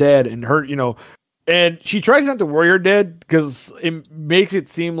runs to her dad and and she tries not to worry her dad because it makes it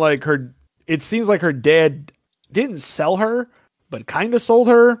seem like her dad didn't sell her, but kind of sold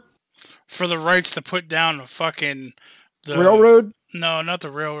her for the rights to put down a fucking railroad. No, not the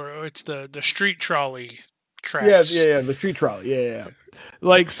railroad. It's the street trolley tracks. Yeah, the street trolley. Yeah.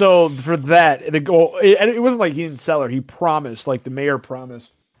 Like, so for that, it wasn't like he didn't sell her. He promised, like the mayor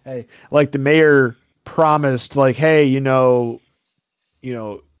promised. Hey, like the mayor promised, like, hey,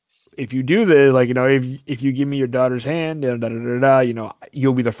 if you do this, like, if you give me your daughter's hand,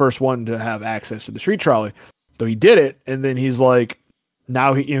 you'll be the first one to have access to the street trolley. So he did it, and then he's like,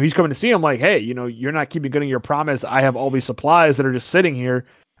 now he's coming to see him like, hey, you're not keeping good on your promise. I have all these supplies that are just sitting here.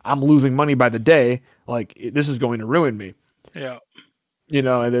 I'm losing money by the day. Like, this is going to ruin me. Yeah.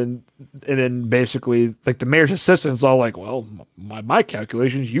 And then basically, like, the mayor's assistant's all like, well, my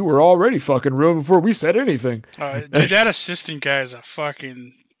calculations, you were already fucking ruined before we said anything. Dude, that assistant guy is a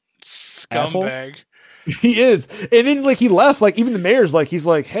fucking scumbag. Asshole? He is. And then, like, he left. Like, even the mayor's like, he's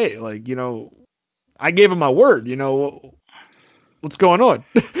like, hey, like, I gave him my word. What's going on?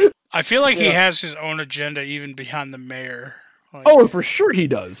 I feel like he has his own agenda even behind the mayor. Like, oh, for sure he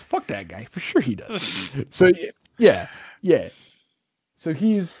does. Fuck that guy. For sure he does. So, yeah. So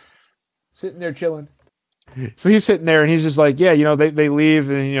he's sitting there chilling. So he's sitting there and he's just like, yeah, they leave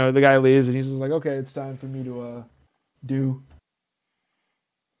and, the guy leaves and he's just like, okay, it's time for me to do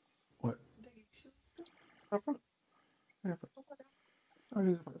what?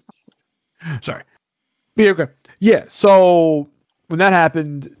 Sorry. Yeah, okay. Yeah, so when that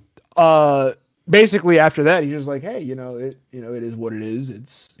happened, basically after that, he's just like, hey, it is what it is.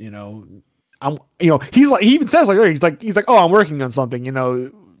 It's, he's like, he even says like, he's like, oh, I'm working on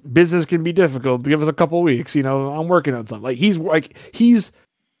something, business can be difficult. Give us a couple of weeks, I'm working on something. Like, he's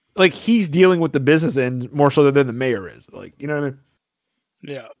dealing with the business end more so than the mayor is. Like, you know what I mean?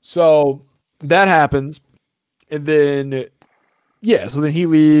 Yeah. So that happens. And then, so then he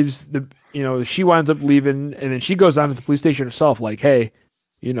leaves. She winds up leaving, and then she goes down to the police station herself, like, hey,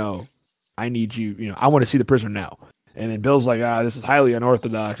 I need you, I want to see the prisoner now. And then Bill's like, this is highly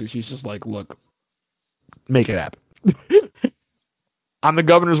unorthodox. And she's just like, look, make it happen. I'm the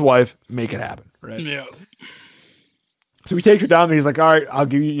governor's wife. Make it happen. Right? Yeah. So he takes her down there. He's like, all right, I'll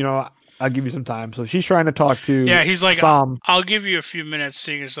give you some time. So she's trying to talk to he's like, Sam. I'll give you a few minutes,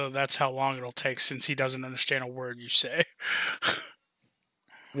 seeing as though that's how long it'll take since he doesn't understand a word you say.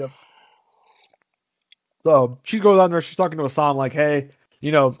 Yep. So she goes down there. She's talking to Sam like, hey,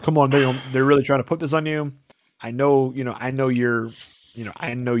 come on, they're really trying to put this on you. I know you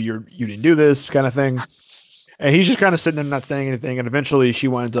didn't do this kind of thing. And he's just kind of sitting there not saying anything. And eventually she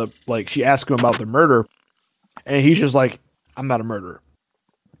winds up, like, she asks him about the murder. And he's just like, I'm not a murderer.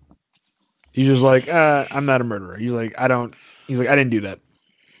 He's just like, I'm not a murderer. He's like, I didn't do that.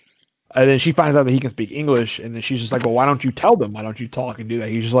 And then she finds out that he can speak English. And then she's just like, well, why don't you tell them? Why don't you talk and do that?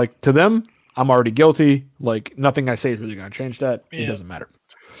 He's just like, to them, I'm already guilty. Like, nothing I say is really going to change that. Yeah. It doesn't matter.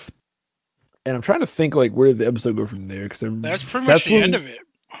 And I'm trying to think, like, where did the episode go from there? Because that's pretty much the end of it.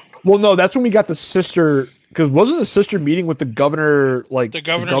 Well, no, that's when we got the sister. Because wasn't the sister meeting with the governor, like the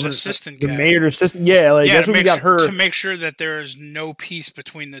governor's assistant, the mayor's assistant? Yeah, like that's when we got her to make sure that there is no peace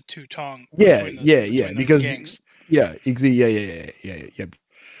between the two tongues. Yeah, because gangs. Yeah.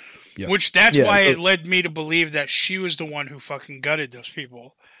 Which that's why it led me to believe that she was the one who fucking gutted those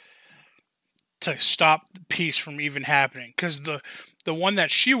people to stop peace from even happening. Because the one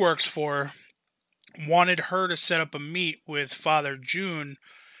that she works for wanted her to set up a meet with Father June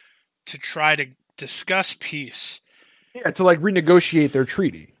to try to discuss peace. Yeah, to like renegotiate their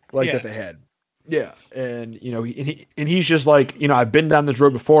treaty that they had. Yeah, and he's just like, I've been down this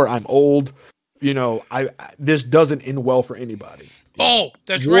road before. I'm old. This doesn't end well for anybody. Oh,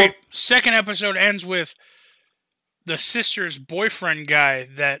 that's right. Second episode ends with the sister's boyfriend guy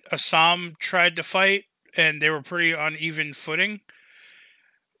that Assam tried to fight, and they were pretty uneven footing.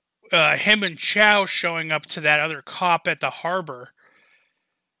 Him and Chow showing up to that other cop at the harbor.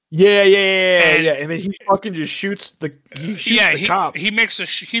 Yeah. And then he fucking just shoots the cop. He makes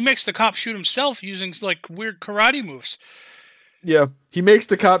the cop shoot himself using like weird karate moves. Yeah, he makes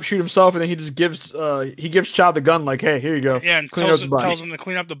the cop shoot himself, and then he just gives Chow the gun, like, hey, here you go. Yeah, and tells him to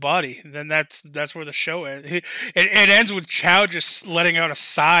clean up the body. And then that's where the show ends. It ends with Chow just letting out a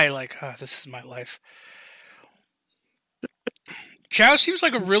sigh, like, this is my life. Chow seems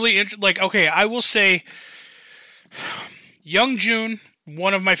like a really okay, I will say, Young June,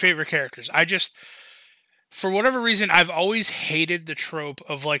 one of my favorite characters. I just, for whatever reason, I've always hated the trope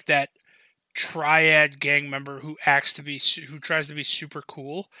of like that triad gang member who tries to be super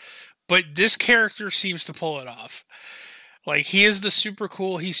cool, but this character seems to pull it off. Like, he is the super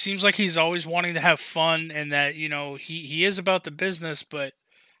cool. He seems like he's always wanting to have fun, and that he is about the business, but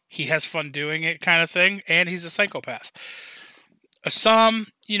he has fun doing it, kind of thing. And he's a psychopath. Assam,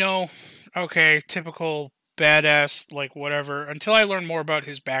 okay, typical badass, like whatever. Until I learn more about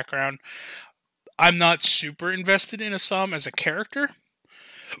his background, I'm not super invested in Assam as a character.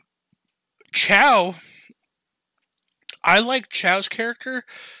 Chow, I like Chow's character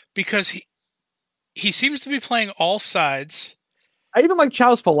because he seems to be playing all sides. I even like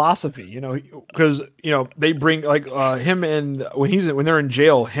Chow's philosophy, because they bring like him and when they're in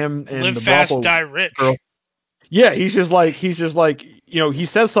jail, him and live the fast, brothel die rich. Girl. Yeah, he's just like, he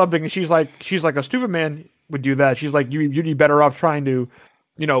says something, and she's like, a stupid man would do that. She's like, you'd be better off trying to,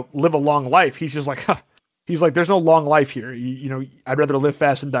 live a long life. He's just like, huh. He's like, there's no long life here. I'd rather live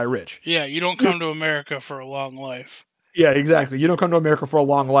fast and die rich. Yeah, you don't come to America for a long life. Yeah, exactly. You don't come to America for a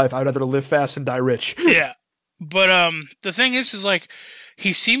long life. I'd rather live fast and die rich. Yeah. But the thing is like,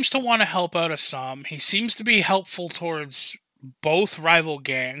 he seems to want to help out Assam. He seems to be helpful towards both rival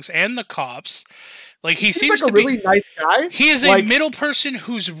gangs and the cops. Like, he seems like to a really nice guy. He is a middle person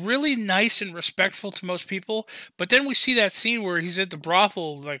who's really nice and respectful to most people. But then we see that scene where he's at the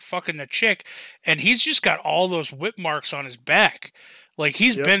brothel, like, fucking a chick, and he's just got all those whip marks on his back. Like,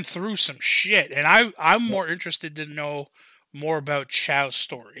 he's been through some shit. And I'm more interested to know more about Chow's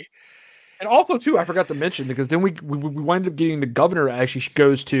story. And also, too, I forgot to mention, because then we wind up getting the governor actually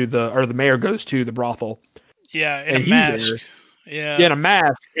goes to the mayor goes to the brothel. Yeah, in a mask. Yeah, in a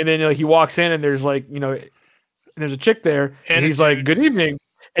mask. And then he walks in, and there's like, there's a chick there, and he's like, "Good evening."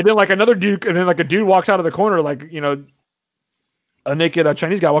 And then like another dude, and then like a dude walks out of the corner, like, a naked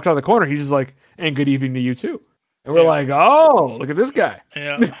Chinese guy walked out of the corner. He's just like, "And good evening to you too." And we're like, "Oh, look at this guy."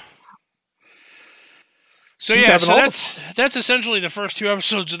 Yeah. So that's essentially the first 2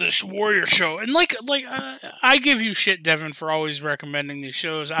 episodes of this Warrior show, and like I give you shit, Devin, for always recommending these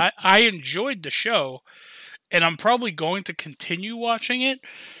shows. I enjoyed the show, and I'm probably going to continue watching it.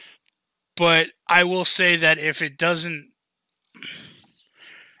 But I will say that if it doesn't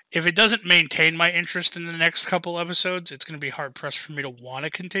maintain my interest in the next couple episodes, it's going to be hard pressed for me to want to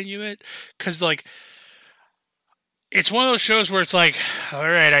continue it, because like, it's one of those shows where it's like, all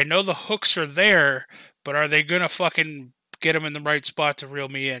right, I know the hooks are there, but are they going to fucking get them in the right spot to reel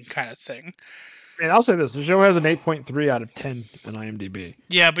me in, kind of thing? And I'll say this, the show has an 8.3 out of 10 on IMDb.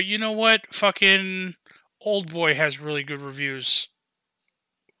 Yeah, but you know what? Fucking Old Boy has really good reviews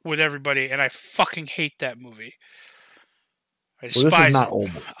with everybody, and I fucking hate that movie. I despise this is not it.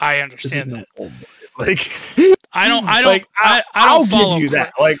 Old Boy. I understand that. Old Boy. Like, I don't I'll follow give you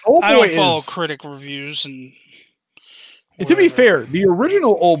that. Like, Old Boy I don't follow critic reviews and to be fair, the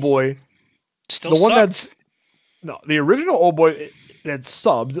original Old Boy, still the one sucked. the original Old Boy that's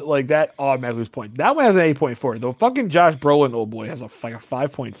subbed, like, that automatically loses points. That one has an 8.4. The fucking Josh Brolin Old Boy has a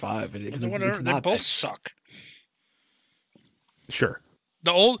 5.5. They both suck. Sure.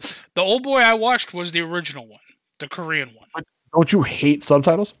 The old Boy I watched was the original one, the Korean one. Don't you hate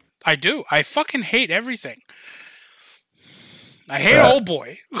subtitles? I do. I fucking hate everything. I hate Old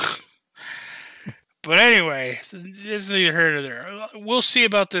Boy. But anyway, this is neither here nor there. We'll see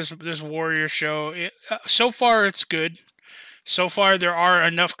about this Warrior show. So far, it's good. So far, there are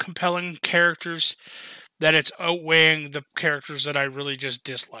enough compelling characters that it's outweighing the characters that I really just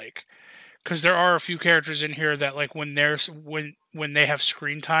dislike. Because there are a few characters in here that, like, when they have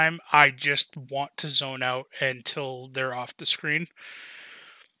screen time, I just want to zone out until they're off the screen.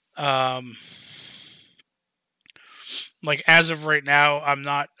 Like, as of right now, I'm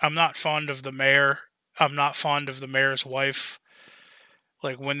not fond of the mayor. I'm not fond of the mayor's wife.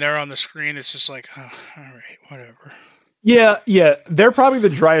 Like, when they're on the screen, it's just like, oh, all right, whatever. Yeah, they're probably the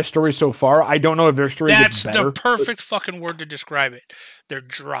driest story so far. I don't know if their story gets better. That's the perfect fucking word to describe it. They're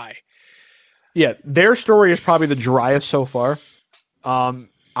dry. Yeah, their story is probably the driest so far.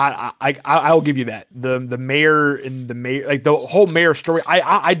 I'll give you that. The mayor and the mayor, like, the whole mayor story.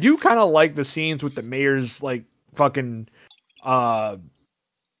 I do kind of like the scenes with the mayor's, like, fucking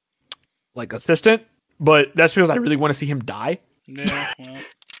like, assistant, but that's because I really want to see him die. Yeah, well.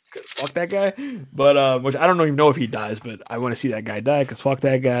 Fuck that guy. But which I don't even know if he dies, but I want to see that guy die because fuck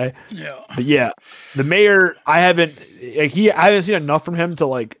that guy. Yeah. But yeah, the mayor, I haven't seen enough from him to,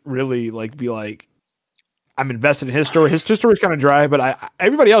 like, really, like, be like, I'm invested in his story. His story is kind of dry, but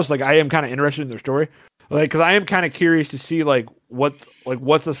everybody else, like, I am kind of interested in their story, like, because I am kind of curious to see, like,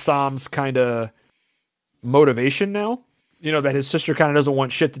 what's Assam's kind of motivation now. That his sister kind of doesn't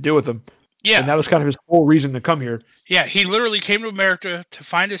want shit to do with him. Yeah. And that was kind of his whole reason to come here. Yeah, he literally came to America to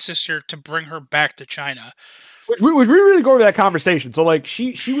find his sister to bring her back to China. Which we really go over that conversation. So, like,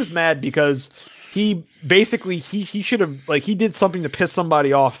 she was mad because he basically he should have, like, he did something to piss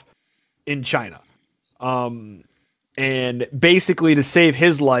somebody off in China. And basically to save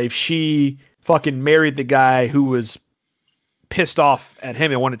his life, she fucking married the guy who was pissed off at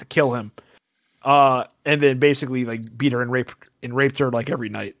him and wanted to kill him. And then basically, like, beat her and raped her, like, every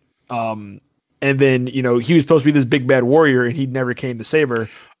night. And then, he was supposed to be this big bad warrior, and he never came to save her.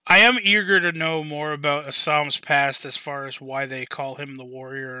 I am eager to know more about Assam's past as far as why they call him the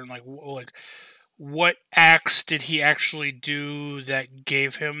warrior, and like what acts did he actually do that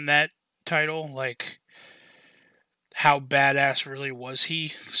gave him that title? Like, how badass really was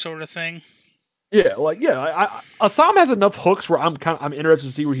he, sort of thing? Yeah, Assam has enough hooks where I'm interested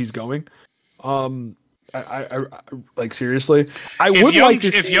to see where he's going. I like seriously.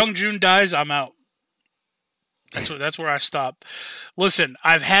 If Young Jun dies, I'm out. That's where I stop. Listen,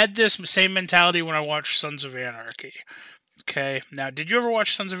 I've had this same mentality when I watched Sons of Anarchy. Okay, now did you ever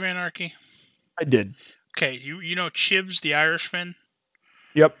watch Sons of Anarchy? I did. Okay, you know Chibs, the Irishman?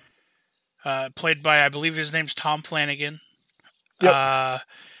 Yep. Played by, I believe his name's Tom Flanagan. Yep.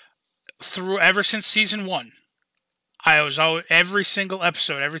 Ever since season 1, I was always, every single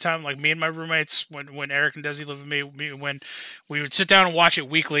episode, every time, like me and my roommates, when Eric and Desi lived with me, when we would sit down and watch it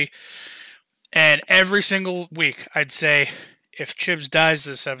weekly, and every single week I'd say, if Chibs dies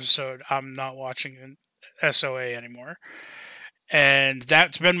this episode, I'm not watching SOA anymore. And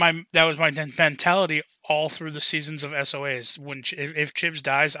that was my mentality all through the seasons of SOAs. If Chibs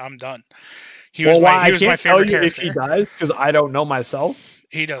dies, I'm done. He was my favorite character. If he dies, because I don't know myself.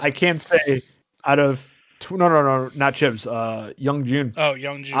 He does. I can't say out of no, not Chibs. Young Jun. Oh,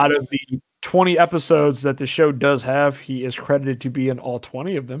 Young Jun. Out of the 20 episodes that the show does have, he is credited to be in all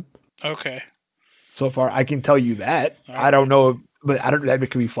 20 of them. Okay. So far, I can tell you that. All I don't know, but I don't know if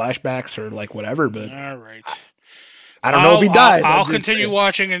it could be flashbacks or like whatever. But all right. I don't know if he dies. I'll continue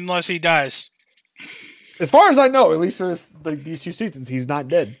watching unless he dies. As far as I know, at least for these 2 seasons, he's not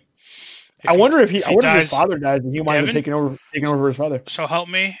dead. I wonder if his father dies and he might have taken over his father. So help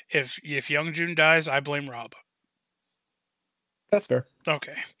me, if Young Jun dies, I blame Rob. That's fair.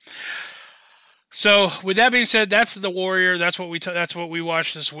 Okay. So with that being said, that's The Warrior. That's what we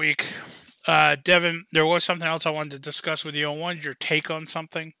watched this week. Devin, there was something else I wanted to discuss with you. I wanted your take on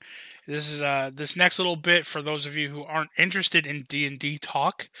something. This is this next little bit for those of you who aren't interested in D&D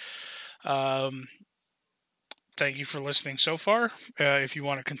talk. Thank you for listening so far. If you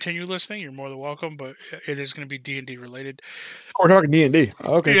want to continue listening, you're more than welcome, but it is going to be D&D related. We're talking D&D.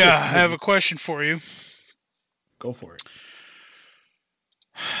 Okay. Yeah, I have a question for you. Go for it.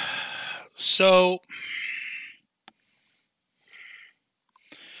 So,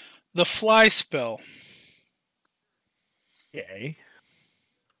 the fly spell. Yay.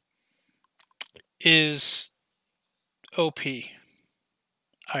 Is OP,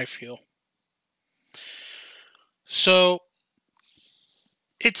 I feel. So,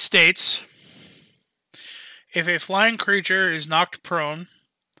 it states, if a flying creature is knocked prone,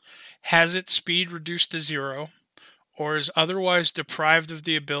 has its speed reduced to 0, or is otherwise deprived of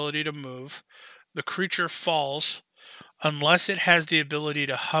the ability to move, the creature falls unless it has the ability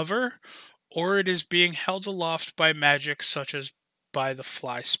to hover, or it is being held aloft by magic such as by the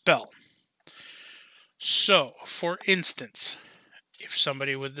fly spell. So, for instance, if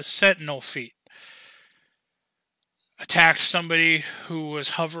somebody with the sentinel feat attacked somebody who was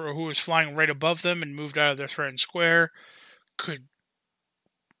flying right above them and moved out of their threatened square, could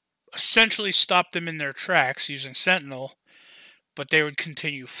essentially stop them in their tracks using sentinel, but they would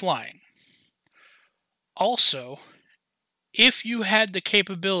continue flying. Also, if you had the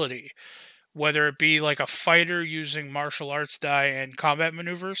capability, whether it be like a fighter using martial arts die and combat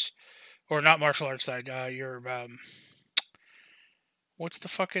maneuvers, or not martial arts die, what's the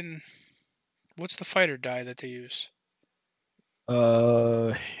fighter die that they use?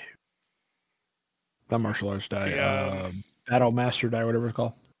 Not martial arts die. Battle master die, whatever it's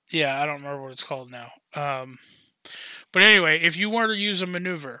called. Yeah, I don't remember what it's called now. But anyway, if you were to use a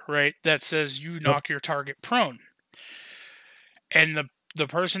maneuver, right, that says you knock your target prone, and the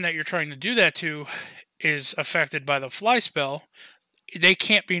person that you're trying to do that to is affected by the fly spell, they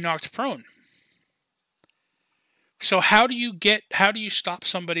can't be knocked prone. So how do you stop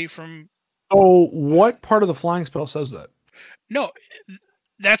somebody from... Oh, what part of the flying spell says that? No,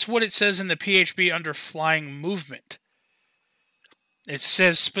 that's what it says in the PHB under flying movement. It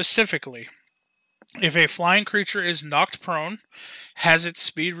says specifically, if a flying creature is knocked prone, has its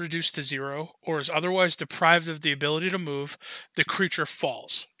speed reduced to 0, or is otherwise deprived of the ability to move, the creature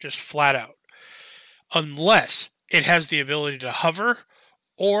falls, just flat out. Unless it has the ability to hover,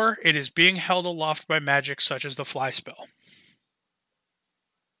 or it is being held aloft by magic such as the fly spell.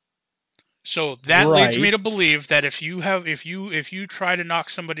 So that leads me to believe that if you try to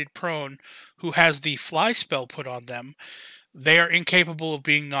knock somebody prone who has the fly spell put on them, they are incapable of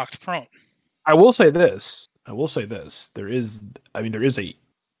being knocked prone. I will say this. There is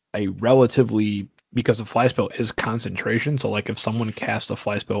a relatively, because the fly spell is concentration. So like if someone casts a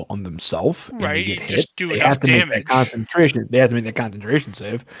fly spell on themselves, and they get hit, just do enough damage. They have to make that concentration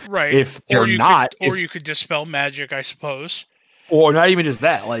save. Right. If they're you could dispel magic, I suppose. Or not even just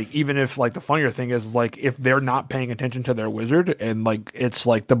that, like even if like the funnier thing is like if they're not paying attention to their wizard and like it's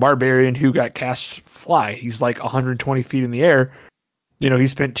like the barbarian who got cast fly, he's like 120 feet in the air, he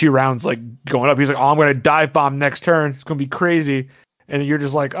spent 2 rounds like going up. He's like, oh, I'm going to dive bomb next turn. It's going to be crazy. And you're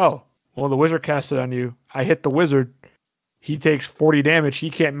just like, oh, well, the wizard casted on you. I hit the wizard. He takes 40 damage. He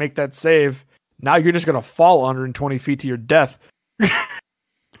can't make that save. Now you're just going to fall 120 feet to your death.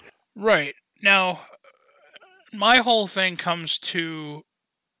 Right. Now, my whole thing comes to,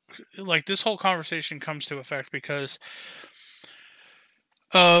 like, this whole conversation comes to effect because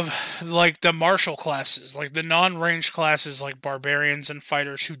of, like, the martial classes, like the non-ranged classes, like barbarians and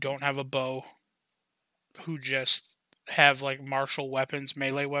fighters who don't have a bow, who just have, like, martial weapons,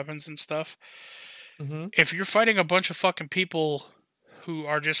 melee weapons and stuff. Mm-hmm. If you're fighting a bunch of fucking people who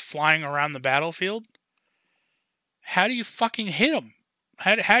are just flying around the battlefield, how do you fucking hit them?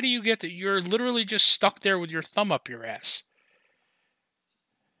 How do you get that? You're literally just stuck there with your thumb up your ass.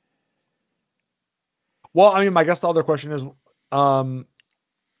 Well, I mean, I guess the other question is, hold on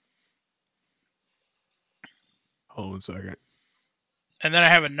 1 second. And then I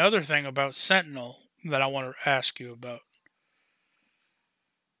have another thing about Sentinel that I want to ask you about.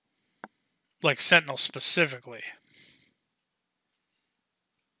 Like Sentinel specifically.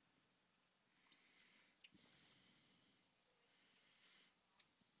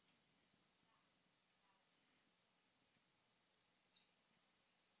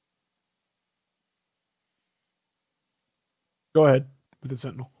 Go ahead with the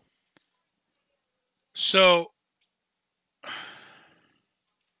Sentinel. So,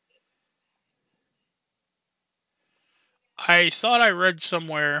 I thought I read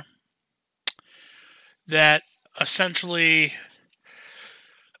somewhere that essentially,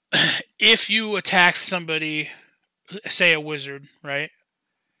 if you attack somebody, say a wizard, right,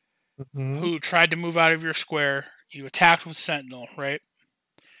 who tried to move out of your square, you attacked with Sentinel, right?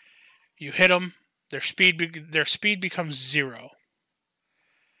 You hit them, their speed becomes 0.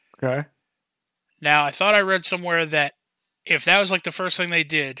 Okay. Now, I thought I read somewhere that if that was like the first thing they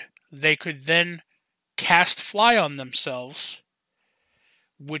did, they could then cast fly on themselves,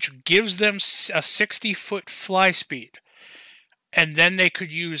 which gives them a 60-foot fly speed. And then they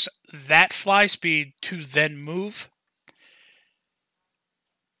could use that fly speed to then move.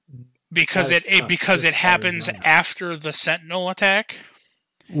 Because it happens after the Sentinel attack.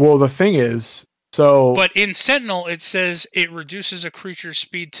 Well, the thing is, but in Sentinel, it says it reduces a creature's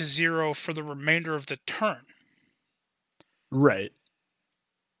speed to 0 for the remainder of the turn. Right.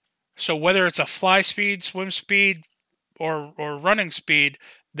 So whether it's a fly speed, swim speed, or running speed,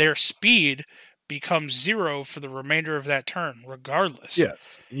 their speed becomes 0 for the remainder of that turn, regardless.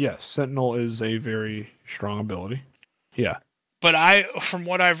 Yes. Sentinel is a very strong ability. Yeah. But from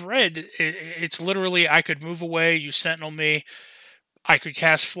what I've read, it's literally I could move away, you Sentinel me, I could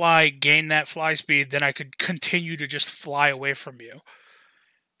cast fly, gain that fly speed, then I could continue to just fly away from you.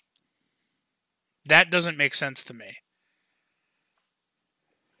 That doesn't make sense to me.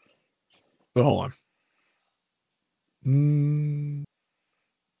 But hold on.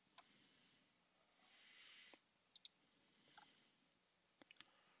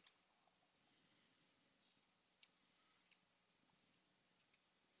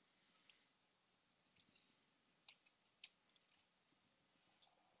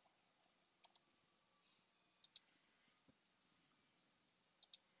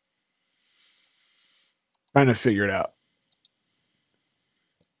 Trying to figure it out.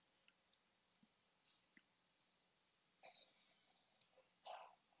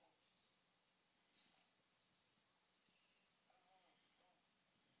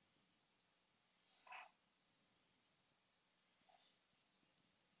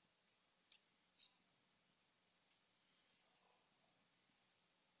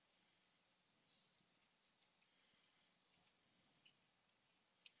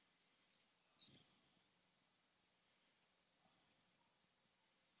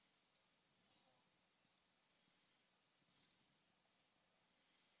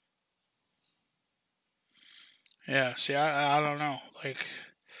 Yeah, see, I don't know. Like,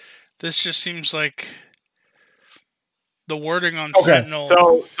 this just seems like the wording on Sentinel.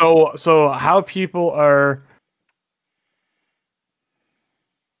 So how people are.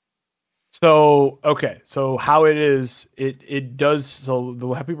 So how it is, it does.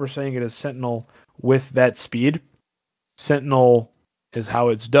 So how people are saying it is Sentinel with that speed. Sentinel is how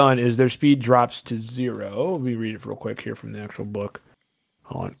it's done. Is their speed drops to 0. Let me read it real quick here from the actual book.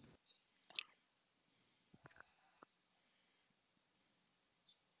 Hold on.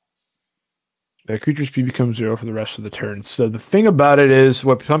 The creature's speed becomes 0 for the rest of the turn. So the thing about it is,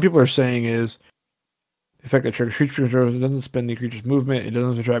 what some people are saying is, The effect that triggers creature controls, it doesn't spend the creature's movement. It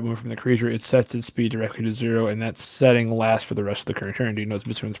doesn't subtract movement from the creature. It sets its speed directly to 0, and that setting lasts for the rest of the current turn. Do you know it's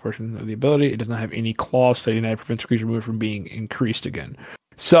missing this portion of the ability? It does not have any clause stating that it prevents creature movement from being increased again.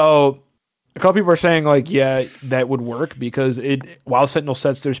 So, a couple people are saying, like, yeah, that would work because while Sentinel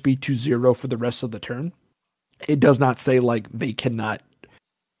sets their speed to 0 for the rest of the turn, it does not say, like, they cannot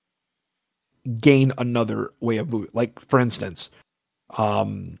gain another way of moving. Like, for instance,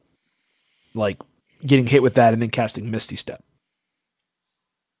 like, getting hit with that and then casting Misty Step.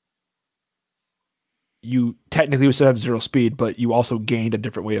 You technically would still have 0 speed, but you also gained a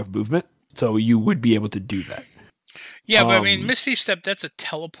different way of movement, so you would be able to do that. Yeah, but I mean, Misty Step, that's a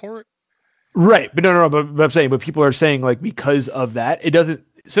teleport. Right, but no, but I'm saying, but people are saying, like, because of that,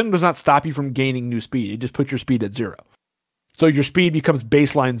 Sentinel does not stop you from gaining new speed. It just puts your speed at 0. So your speed becomes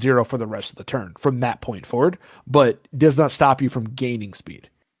baseline 0 for the rest of the turn from that point forward, but does not stop you from gaining speed.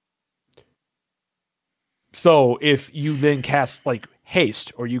 So if you then cast like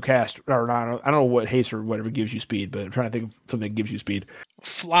haste, or you cast, or not, I don't know what haste or whatever gives you speed, but I'm trying to think of something that gives you speed.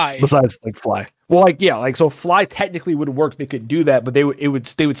 Fly. Besides like fly. Well, like, yeah, like, so fly technically would work. They could do that, but they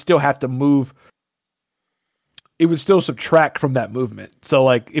would still have to move. It would still subtract from that movement. So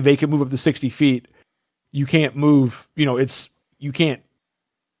like if they can move up to 60 feet, you can't move, you can't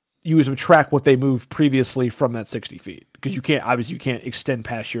subtract what they moved previously from that 60 feet. Because you can't extend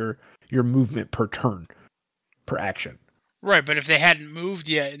past your movement per turn. Per action. Right, but if they hadn't moved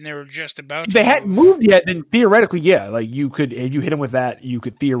yet and they were just about to hadn't moved yet, then theoretically, yeah, like you could, if you hit them with that, you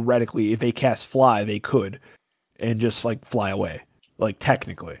could theoretically, if they cast fly, they could, and just like fly away, like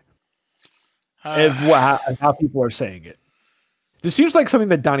technically. How people are saying it. This seems like something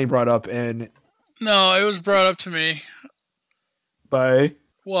that Donnie brought up, and no, it was brought up to me by.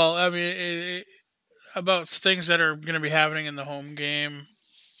 Well, I mean, about things that are going to be happening in the home game.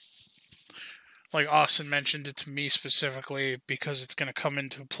 Like Austin mentioned it to me specifically because it's going to come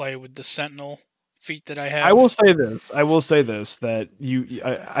into play with the Sentinel feat that I have. I will say this, that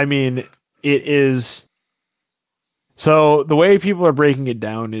I mean, it is. So the way people are breaking it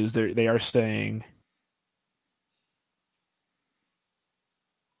down is they are saying.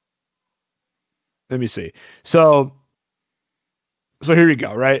 Let me see. So here we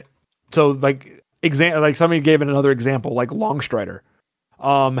go, right? So like somebody gave it another example, like Longstrider.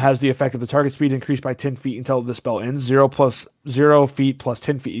 Has the effect of the target speed increased by 10 feet until the spell ends. 0 plus 0 feet plus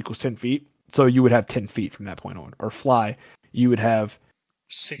 10 feet equals 10 feet. So you would have 10 feet from that point on. Or fly, you would have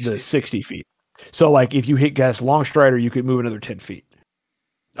 60 feet. So like if you hit gas Longstrider, you could move another 10 feet.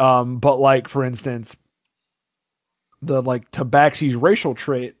 But like, for instance, the like Tabaxi's racial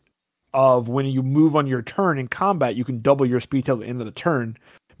trait of when you move on your turn in combat, you can double your speed till the end of the turn.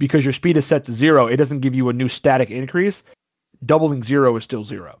 Because your speed is set to 0, it doesn't give you a new static increase. Doubling 0 is still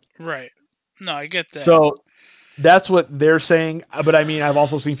 0. Right. No, I get that. So that's what they're saying. But I mean, I've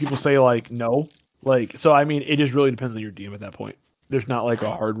also seen people say like, no. Like, so I mean, it just really depends on your DM at that point. There's not like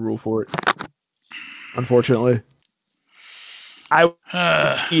a hard rule for it. Unfortunately. I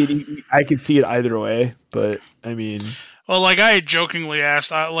could see it either way, but I mean. Well, like I jokingly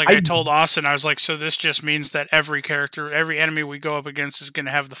asked, I told Austin, I was like, so this just means that every enemy we go up against is going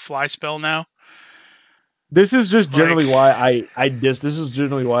to have the fly spell now? This is just generally why this is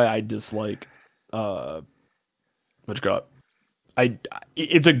generally why I dislike it's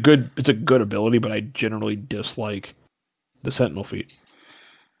a good ability, but I generally dislike the Sentinel feat.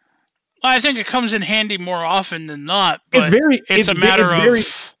 I think it comes in handy more often than not, but it's a matter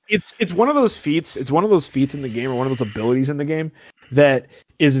of it's one of those feats, in the game, or one of those abilities in the game that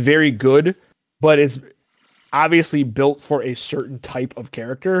is very good, but it's obviously built for a certain type of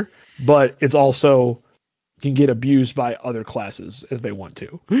character, but it's also can get abused by other classes if they want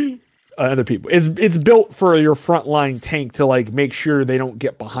to. Other people. It's built for your frontline tank to like make sure they don't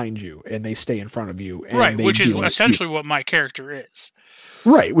get behind you and they stay in front of you. And right, which is essentially what my character is.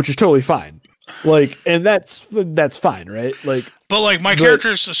 Right, which is totally fine. Like, and that's fine, right? Like, but like my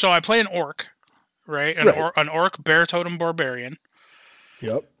characters. So I play an orc, right? An orc bear totem barbarian.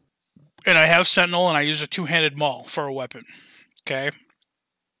 Yep. And I have sentinel, and I use a two-handed maul for a weapon. Okay.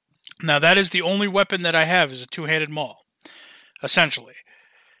 Now, that is the only weapon that I have is a two-handed maul, essentially.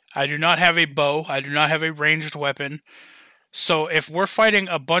 I do not have a bow. I do not have a ranged weapon. So if we're fighting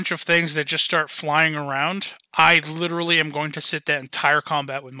a bunch of things that just start flying around, I literally am going to sit that entire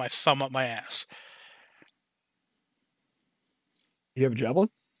combat with my thumb up my ass. You have a javelin?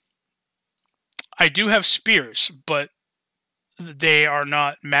 I do have spears, but they are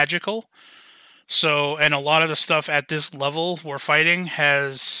not magical. So, and a lot of the stuff at this level we're fighting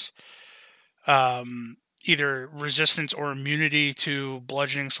has either resistance or immunity to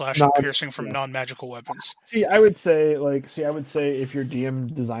bludgeoning, slashing, piercing from non-magical weapons. I would say if your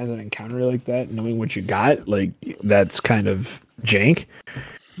DM designs an encounter like that, knowing what you got, like that's kind of jank.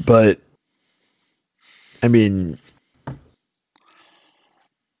 But I mean,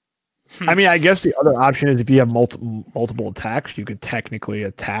 I guess the other option is if you have multiple attacks, you could technically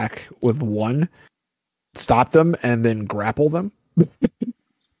attack with one, stop them, and then grapple them.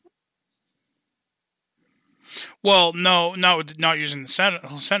 Well, no, not using the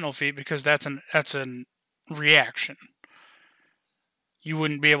Sentinel feat because that's an reaction. You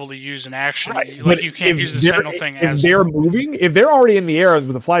wouldn't be able to use an action. Right. Like you can't use the Sentinel thing as they're moving. If they're already in the air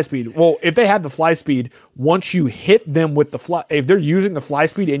with the fly speed, well, if they have the fly speed, once you hit them with the fly, if they're using the fly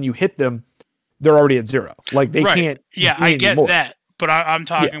speed and you hit them, they're already at 0. Like they can't. Yeah, I get that, but I'm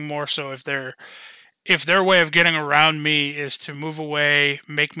talking more so if their way of getting around me is to move away,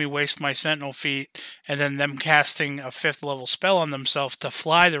 make me waste my Sentinel feat, and then them casting a 5th level spell on themselves to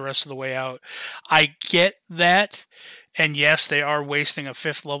fly the rest of the way out. I get that. And yes, they are wasting a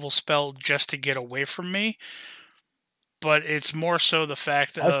 5th level spell just to get away from me. But it's more so the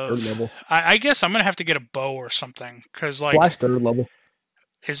fact of... I guess I'm going to have to get a bow or something. Because like... Fly's 3rd level.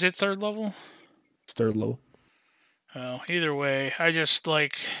 Is it 3rd level? It's 3rd level. Well, either way, I just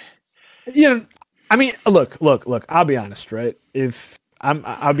like... Yeah, I mean, look. I'll be honest, right?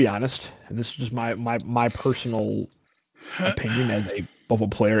 I'll be honest, and this is just my personal opinion as both a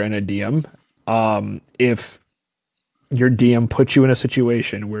player and a DM. If your DM puts you in a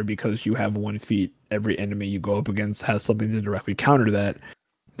situation where because you have 1 feat, every enemy you go up against has something to directly counter that,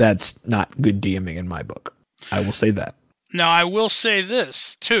 that's not good DMing in my book. I will say that. Now, I will say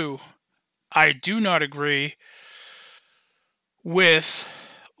this, too. I do not agree with,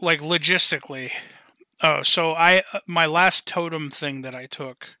 like, logistically. Oh, so my last totem thing that I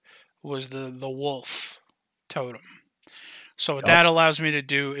took was the wolf totem. So what that allows me to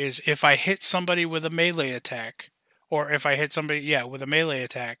do is if I hit somebody with a melee attack, or if I hit somebody, with a melee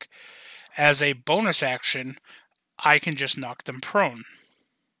attack, as a bonus action, I can just knock them prone.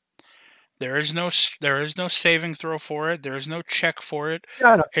 There is no saving throw for it. There is no check for it.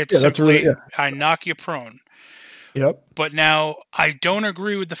 It's simply, I knock you prone. Yep. But now, I don't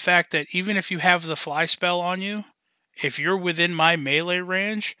agree with the fact that even if you have the fly spell on you, if you're within my melee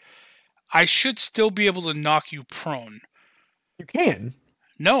range, I should still be able to knock you prone. You can.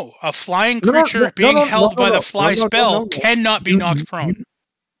 No, a flying creature being held by the fly spell cannot be knocked prone.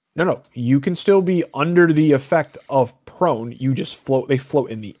 No. You can still be under the effect of prone. You just float. They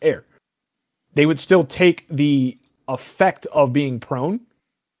float in the air. They would still take the effect of being prone.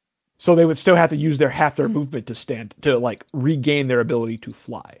 So they would still have to use half their movement to stand, to like regain their ability to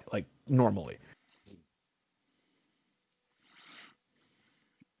fly, like normally.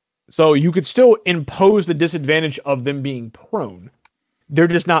 So you could still impose the disadvantage of them being prone. They're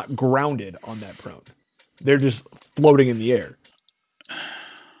just not grounded on that prone. They're just floating in the air.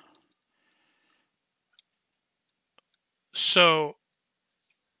 So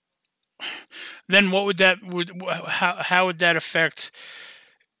then how would that affect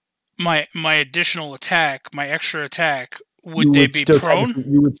my additional attack, my extra attack? Would they be prone?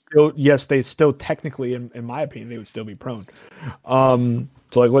 You would still, yes, they still technically, in my opinion, they would still be prone. So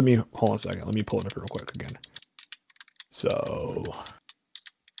like, hold on a second. Let me pull it up real quick again. So,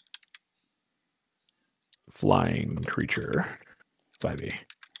 flying creature, 5e.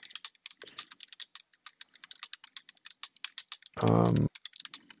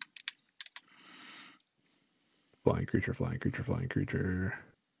 Flying creature.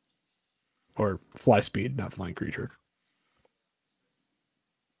 Or fly speed, not flying creature.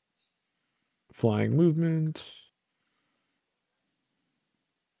 Flying movement.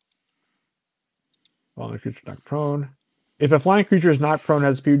 Flying creature knocked prone. If a flying creature is knocked prone,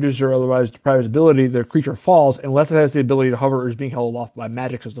 has speed reduced or otherwise deprived ability, the creature falls unless it has the ability to hover or is being held aloft by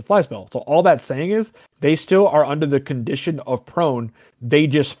magic as the fly spell. So all that's saying is they still are under the condition of prone. They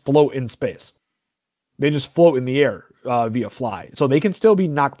just float in space. They just float in the air via fly. So they can still be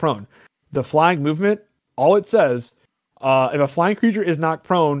knocked prone. The flying movement, all it says, if a flying creature is knocked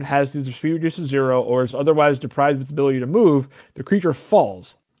prone, has the speed reduced to 0, or is otherwise deprived of its ability to move, the creature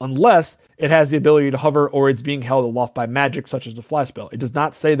falls, unless it has the ability to hover or it's being held aloft by magic, such as the fly spell. It does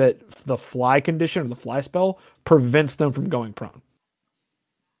not say that the fly condition or the fly spell prevents them from going prone.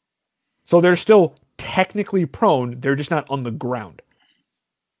 So they're still technically prone, they're just not on the ground.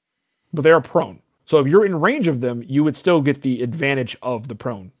 But they are prone. So if you're in range of them, you would still get the advantage of the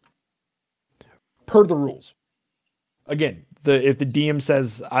prone. Per the rules. Again, if the DM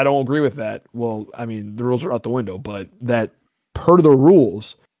says, I don't agree with that, well, I mean, the rules are out the window, but that per the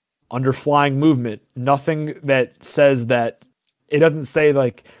rules, under flying movement, nothing that says that it doesn't say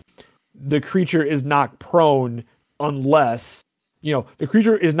like the creature is knocked prone unless, the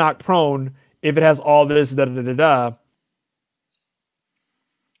creature is knocked prone if it has all this, da-da-da-da-da.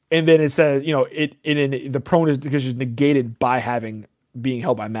 And then it says, the prone is because it's negated by being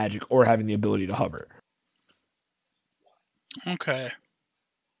held by magic or having the ability to hover. Okay.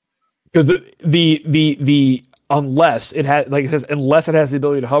 Because the unless it has, like it says, unless it has the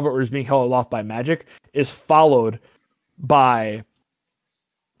ability to hover or is being held aloft by magic, is following the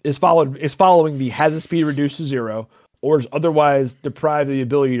has the speed reduced to 0 or is otherwise deprived of the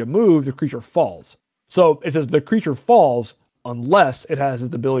ability to move, the creature falls. So it says the creature falls unless it has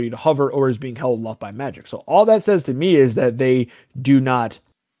the ability to hover or is being held aloft by magic. So all that says to me is that they do not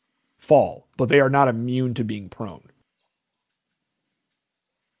fall, but they are not immune to being prone.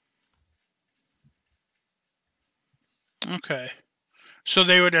 Okay. So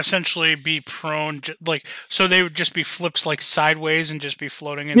they would essentially be prone, so they would just be flipped like sideways and just be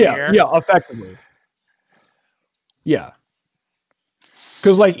floating in the air? Yeah, effectively. Yeah.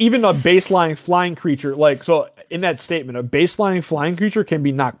 Because like even a baseline flying creature, so in that statement, a baseline flying creature can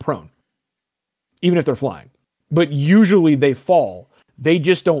be knocked prone, even if they're flying. But usually they fall. They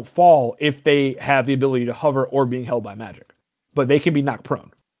just don't fall if they have the ability to hover or being held by magic. But they can be knocked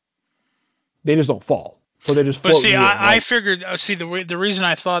prone. They just don't fall. So they just. But see, I figured. The reason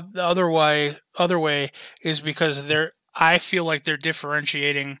I thought the other way is because I feel like they're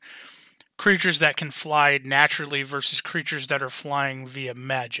differentiating creatures that can fly naturally versus creatures that are flying via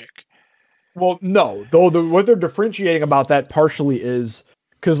magic. Well, no. Though what they're differentiating about that partially is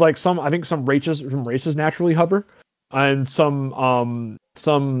because I think some races naturally hover, and some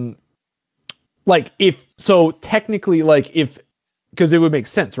technically if. Because it would make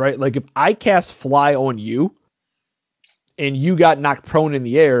sense, right? Like if I cast fly on you and you got knocked prone in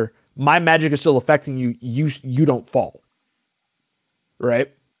the air, my magic is still affecting you. You don't fall. Right?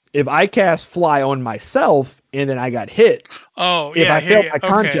 If I cast fly on myself and then I got hit. Oh, yeah. I failed my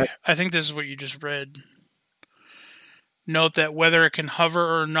contact. I think this is what you just read. Note that whether it can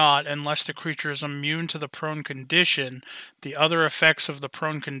hover or not, unless the creature is immune to the prone condition, the other effects of the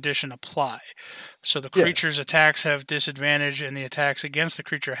prone condition apply. So the creature's attacks have disadvantage, and the attacks against the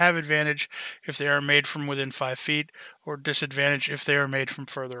creature have advantage if they are made from within 5 feet, or disadvantage if they are made from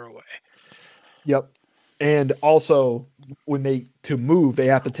further away. Yep. And also, to move, they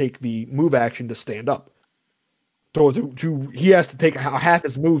have to take the move action to stand up. So he has to take half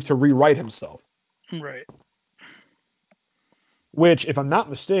his move to rewrite himself. Right. Which, if I'm not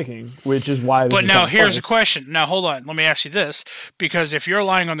mistaken, which is why... But now, here's a question. Now, hold on. Let me ask you this. Because if you're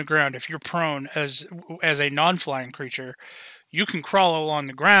lying on the ground, if you're prone as a non-flying creature, you can crawl along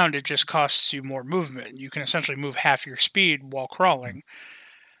the ground. It just costs you more movement. You can essentially move half your speed while crawling.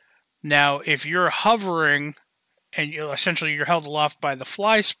 Now, if you're hovering, and you're held aloft by the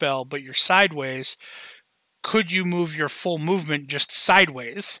fly spell, but you're sideways, could you move your full movement just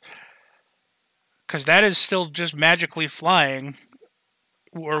sideways? Because that is still just magically flying,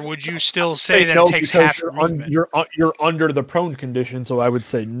 or would you still say that it takes half your movement? You're under the prone condition, so I would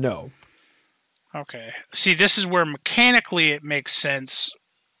say no. Okay. See, this is where mechanically it makes sense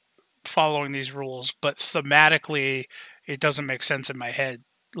following these rules, but thematically it doesn't make sense in my head.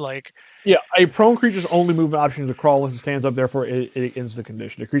 A prone creature's only movement option is to crawl once it stands up, therefore it ends the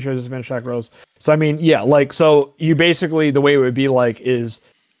condition. The creature has disadvantage attack rolls. So so you basically, the way it would be is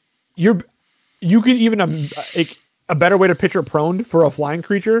you could even a better way to picture prone for a flying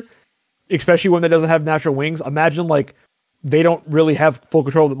creature, especially one that doesn't have natural wings. Imagine they don't really have full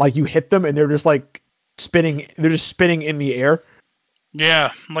control. You hit them and they're just spinning. They're just spinning in the air.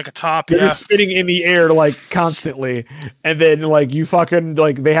 Yeah, like a top. They're just spinning in the air constantly, and then you fucking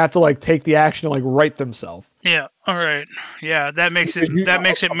they have to take the action to right themselves. Yeah. All right. Yeah, that makes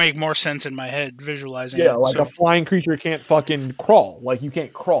it make more sense in my head visualizing. Yeah, a flying creature can't fucking crawl. You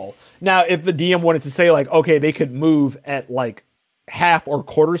can't crawl. Now, if the DM wanted to say okay, they could move at half or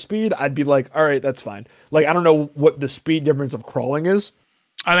quarter speed, I'd be all right, that's fine. I don't know what the speed difference of crawling is.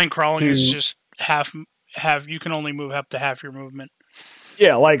 I think crawling is just half. You can only move up to half your movement.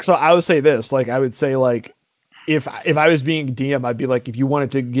 Yeah, so I would say this. I would say if I was being DM, I'd be if you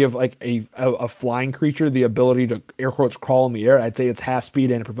wanted to give a flying creature the ability to air quotes crawl in the air, I'd say it's half speed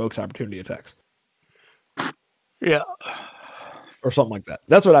and it provokes opportunity attacks. Yeah. Or something like that.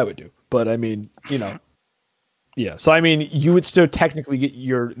 That's what I would do. But yeah. So you would still technically get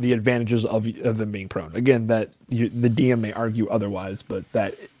the advantages of them being prone. Again, the DM may argue otherwise, but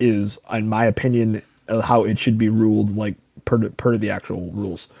that is, in my opinion, how it should be ruled, per the actual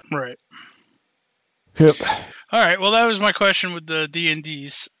rules. Right. Yep. All right. Well, that was my question with the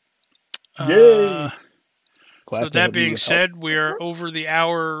D&Ds. Yay! So that being said, we are over the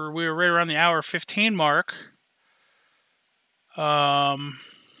hour. We are right around the hour 15 mark.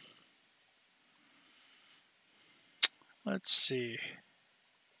 Let's see.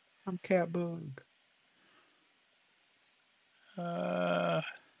 I'm Cat Bug. I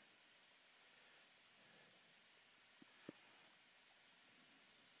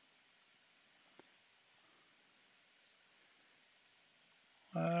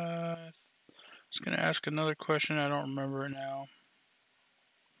was going to ask another question. I don't remember it now.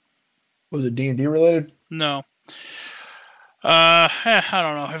 Was it D&D related? No. I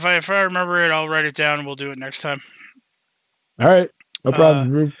don't know. If I remember it, I'll write it down and we'll do it next time. All right. No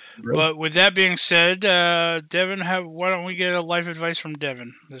problem. But with that being said, Devin, why don't we get a life advice from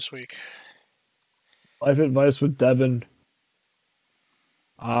Devin this week? Life advice with Devin.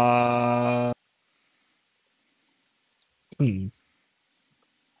 I mean,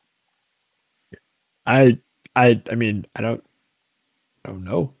 I don't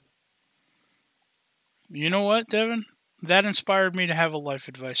know. You know what, Devin? That inspired me to have a life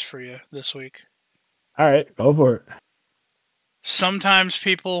advice for you this week. All right, go for it. Sometimes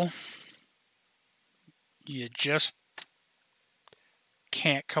people, you just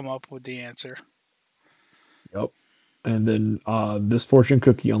can't come up with the answer. Yep. And then this fortune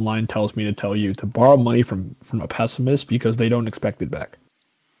cookie online tells me to tell you to borrow money from a pessimist because they don't expect it back.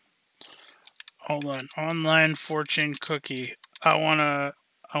 Hold on. Online fortune cookie. I wanna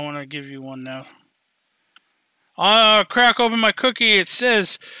give you one now. Crack open my cookie. It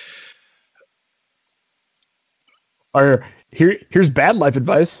says here's bad life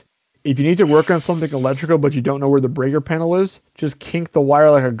advice. If you need to work on something electrical but you don't know where the breaker panel is, just kink the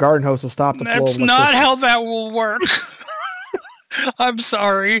wire like a garden hose to stop the flow of electricity. That's not how that will work. I'm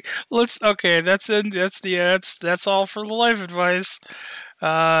sorry. That's all for the life advice.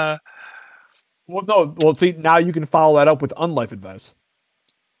 See, now you can follow that up with unlife advice.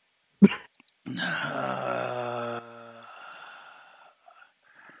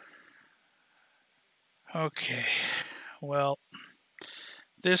 Okay. Well,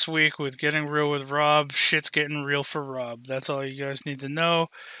 this week with Getting Real with Rob, shit's getting real for Rob. That's all you guys need to know.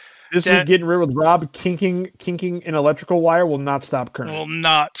 This week, Getting Real with Rob, kinking an electrical wire will not stop current. Will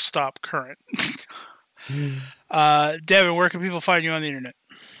not stop current. Devin, where can people find you on the internet?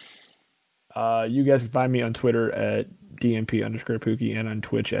 You guys can find me on Twitter at DMP_Pookie and on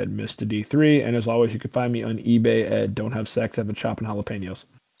Twitch at Mr. D3. And as always, you can find me on eBay at Don't Have Sex, Have a Chop and Jalapenos.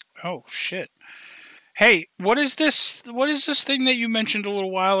 Oh, shit. Hey, what is this thing that you mentioned a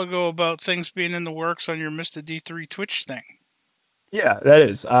little while ago about things being in the works on your Mr. D3 Twitch thing? Yeah, that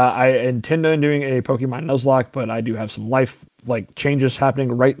is. I intend on doing a Pokemon Nuzlocke, but I do have some life changes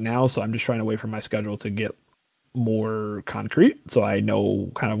happening right now, so I'm just trying to wait for my schedule to get more concrete, so I know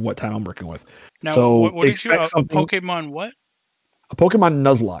kind of what time I'm working with. Now, so what did you? A Pokemon what? A Pokemon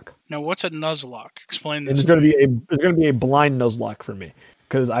Nuzlocke. Now, what's a Nuzlocke? Explain this. There's going to be a blind Nuzlocke for me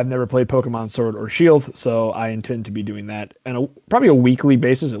because I've never played Pokemon Sword or Shield, so I intend to be doing that on probably a weekly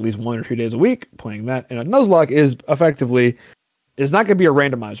basis, at least 1 or 2 days a week, playing that. And a Nuzlocke is effectively it's not going to be a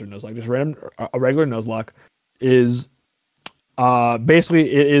randomizer Nuzlocke. Just a regular Nuzlocke is.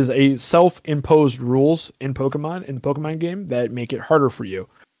 Basically, it is a self-imposed rules in the Pokemon game that make it harder for you.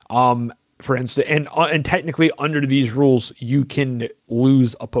 For instance, and technically under these rules, you can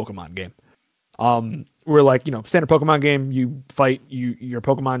lose a Pokemon game. We're standard Pokemon game, you fight, your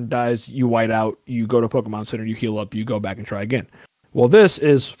Pokemon dies, you white out, you go to Pokemon Center, you heal up, you go back and try again. Well,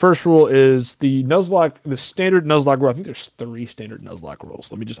 first rule is the Nuzlocke, the standard Nuzlocke rule. I think there's 3 standard Nuzlocke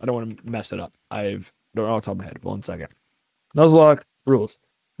rules. I don't want to mess it up. I don't know off the top of my head. 1 second. Nuzlocke rules.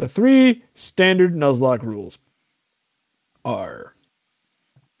 The 3 standard Nuzlocke rules are: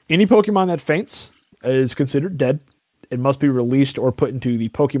 any Pokemon that faints is considered dead. It must be released or put into the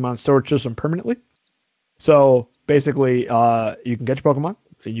Pokemon storage system permanently. So basically, you can catch a Pokemon.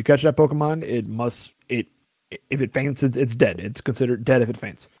 You catch that Pokemon, if it faints, it's dead. It's considered dead if it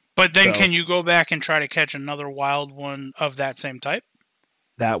faints. But then can you go back and try to catch another wild one of that same type?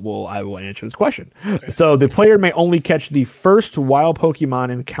 I will answer this question. Okay. So the player may only catch the first wild Pokemon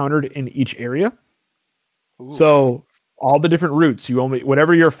encountered in each area. Ooh. So all the different routes,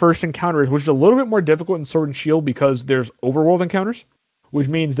 whatever your first encounter is, which is a little bit more difficult in Sword and Shield because there's overworld encounters, which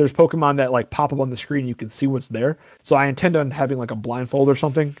means there's Pokemon that pop up on the screen. You can see what's there. So I intend on having a blindfold or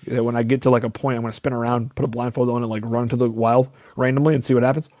something. When I get to a point, I'm going to spin around, put a blindfold on, and run to the wild randomly and see what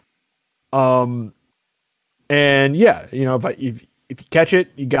happens. And yeah, if you catch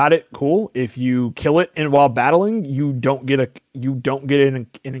it, you got it, cool. If you kill it while battling, you don't get an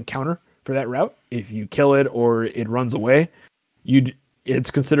encounter for that route. If you kill it or it runs away,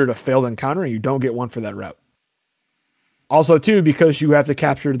 it's considered a failed encounter and you don't get one for that route. Also, too, because you have to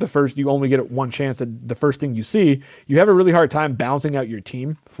capture you only get one chance at the first thing you see, you have a really hard time balancing out your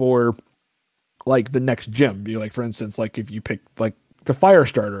team for like the next gym. You like, for instance, like if you pick like the fire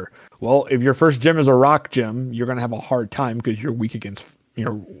starter, well, if your first gym is a rock gym, you're going to have a hard time because you're weak against,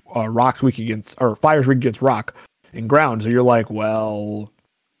 rock's weak against, or fire's weak against rock and ground. So you're like, well,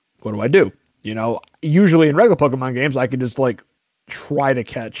 what do I do? Usually in regular Pokemon games, I can just like try to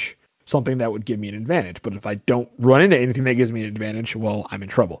catch something that would give me an advantage. But if I don't run into anything that gives me an advantage, well, I'm in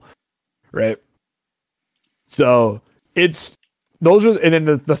trouble. Right. So and then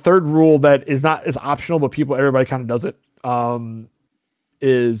the third rule that is optional, but everybody kind of does it,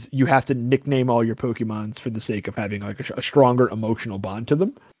 is you have to nickname all your Pokemons for the sake of having like a stronger emotional bond to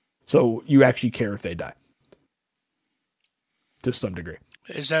them. So you actually care if they die. To some degree.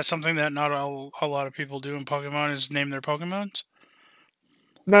 Is that something that not a lot of people do in Pokemon, is name their Pokemons?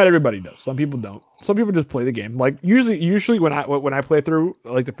 Not everybody does. Some people don't. Some people just play the game. Like usually when I play through,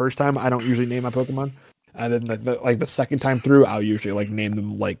 like the first time, I don't usually name my Pokemon, and then the second time through, I'll usually like name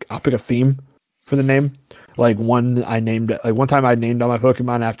them. Like I'll pick a theme for the name. Like one time I named all my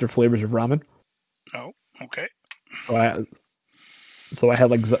Pokemon after flavors of ramen. Oh, okay. So I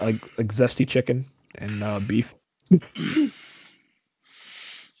had like zesty chicken and beef.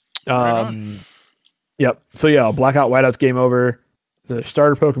 Yep. So yeah, Blackout, Whiteout's game over. The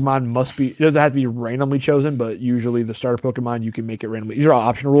starter Pokemon it doesn't have to be randomly chosen, but usually the starter Pokemon, you can make it randomly. These are all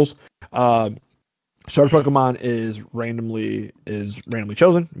optional rules. Starter Pokemon is randomly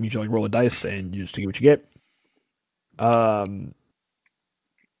chosen. You usually roll a dice and you just get what you get.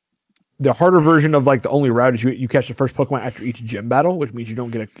 The harder version of like the only route is you catch the first Pokemon after each gym battle, which means you don't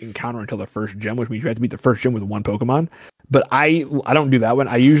get an encounter until the first gym, which means you have to beat the first gym with one Pokemon. But I don't do that one.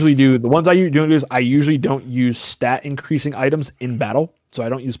 I usually do the ones I usually don't use stat increasing items in battle. So I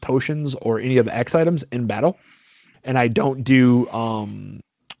don't use potions or any of the X items in battle. And I don't do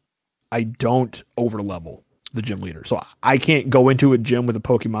over level the gym leader. So I can't go into a gym with a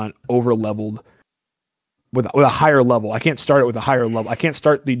Pokemon over leveled with a higher level. I can't start it with a higher level. I can't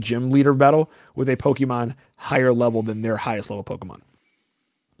start the gym leader battle with a Pokemon higher level than their highest level Pokemon.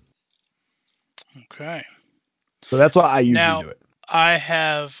 Okay. So that's why I usually do it. I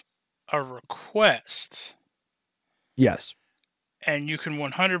have a request. Yes. And you can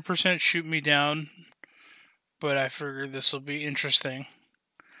 100% shoot me down, but I figured this will be interesting.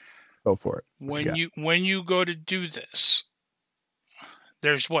 Go for it. When you go to do this,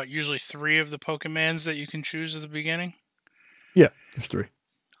 there's usually 3 of the Pokemons that you can choose at the beginning? Yeah, there's 3.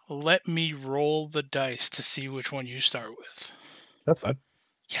 Let me roll the dice to see which one you start with. That's fine.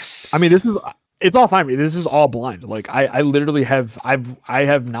 Yes. I mean, it's all fine. This is all blind. Like I literally have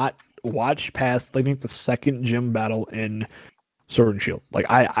not watched past I think the second gym battle in Sword and Shield. Like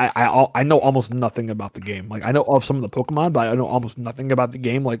I know almost nothing about the game. Like I know of some of the Pokemon, but I know almost nothing about the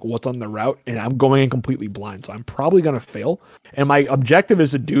game, like what's on the route, and I'm going in completely blind. So I'm probably gonna fail. And my objective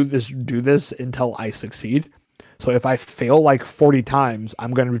is to do this until I succeed. So if I fail like 40 times,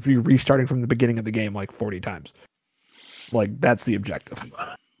 I'm gonna be restarting from the beginning of the game like 40 times. Like that's the objective.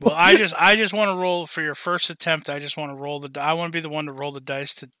 Well, I just want to roll for your first attempt. I just want to roll I want to be the one to roll the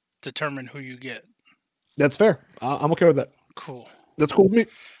dice to determine who you get. That's fair. I'm okay with that. Cool. That's cool with me.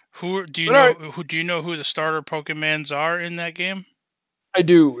 Do you know who the starter Pokemons are in that game? I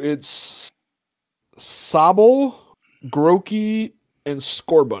do. It's Sobble, Grookey, and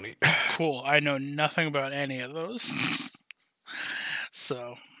Scorbunny. Cool. I know nothing about any of those.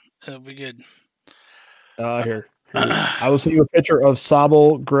 So it'll be good. Here. I will send you a picture of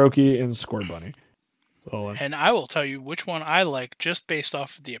Sobble, Grookey, and Scorbunny. And I will tell you which one I like just based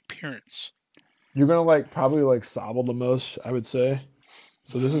off of the appearance. You're gonna probably like Sobble the most, I would say.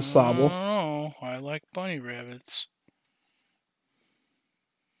 So this is Sobble. Oh, I like bunny rabbits.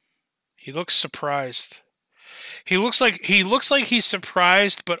 He looks surprised. He looks like he's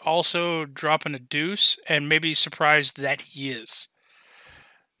surprised, but also dropping a deuce, and maybe surprised that he is.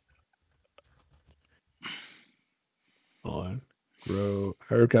 Hold on.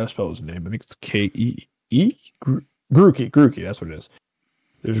 I gotta spell his name. I think it's K-E-E? Grookey. That's what it is.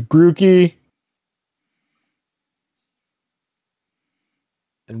 There's Grookey.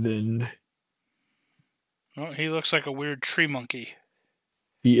 And then... Oh, he looks like a weird tree monkey.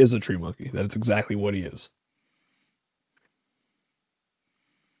 He is a tree monkey. That's exactly what he is.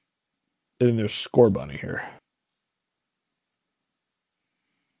 And then there's Scorbunny here.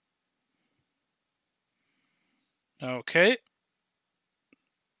 Okay.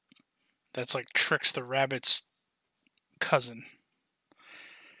 That's like Trix the Rabbit's cousin.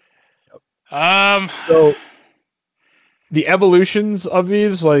 Yep. So the evolutions of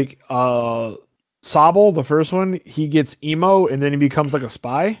these, like Sobble, the first one, he gets emo and then he becomes like a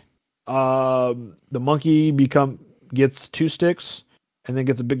spy. The monkey gets 2 sticks and then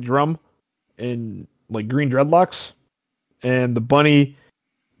gets a big drum and like green dreadlocks. And the bunny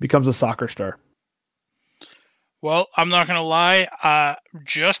becomes a soccer star. Well, I'm not going to lie.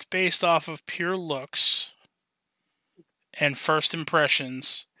 Just based off of pure looks and first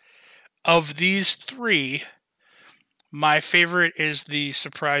impressions, of these 3, my favorite is the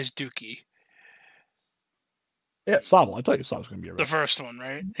surprise Dookie. Yeah, Sobble. I told you Sobble's going to be the first one,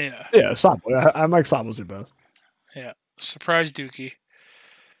 right? Yeah. Yeah, Sobble. I like Sobble's the best. Yeah, surprise Dookie.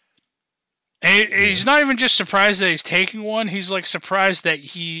 And he's not even just surprised that he's taking one. He's like surprised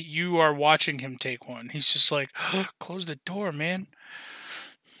that you are watching him take one. He's just like, oh, close the door, man.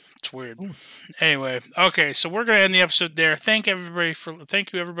 It's weird. Anyway, okay, so we're gonna end the episode there. Thank you everybody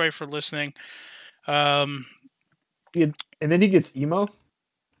for listening. And then he gets emo.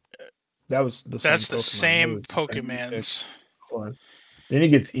 That's the same Pokemans. Then he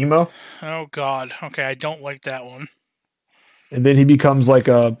gets emo. Oh God. Okay, I don't like that one. And then he becomes like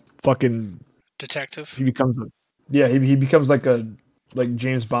a fucking detective. He becomes like a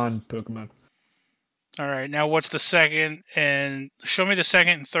James Bond Pokemon. All right, now what's the second? And show me the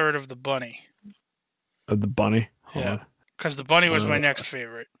second and third of the bunny. Of the bunny? Hold yeah, on. Because the bunny was my next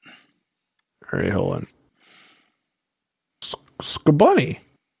favorite. All right, hold on. Skabunny.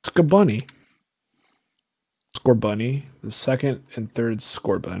 Scorbunny. The second and third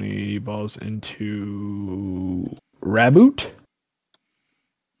Scorbunny evolves into Raboot.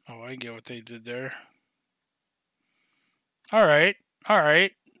 Oh, I get what they did there. All right.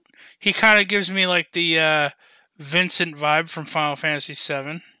 He kind of gives me like the Vincent vibe from Final Fantasy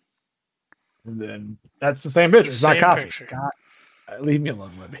VII. And then that's the same picture. It's not copy. Picture. God, leave me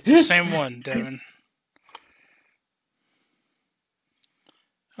alone, Webby. It's the same one, Devin.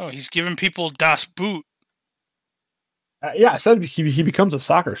 Oh, he's giving people Das Boot. Yeah, I said he becomes a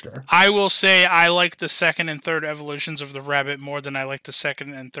soccer star. I will say I like the second and third evolutions of the rabbit more than I like the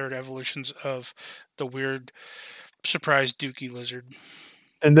second and third evolutions of the weird surprise Dookie lizard.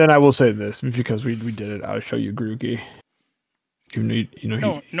 And then I will say this, because we did it, I'll show you Grookey.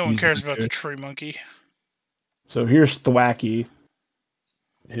 No one cares about the tree monkey. So here's Thwacky,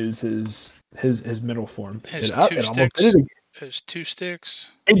 his middle form. His 2 sticks.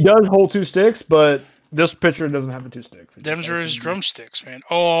 It does hold 2 sticks, but this picture doesn't have the 2 sticks. Them's are his drumsticks, man.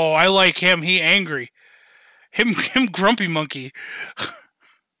 Oh, I like him. He angry. Him grumpy monkey.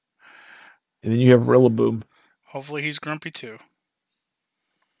 And then you have Rillaboom. Hopefully he's grumpy too.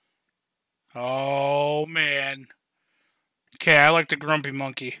 Oh, man. Okay, I like the grumpy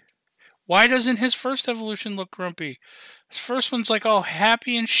monkey. Why doesn't his first evolution look grumpy? His first one's like all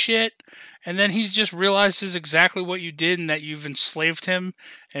happy and shit, and then he just realizes exactly what you did and that you've enslaved him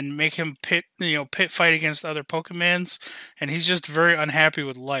and make him pit fight against other Pokemans, and he's just very unhappy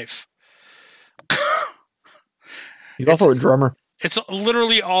with life. He's also a drummer. It's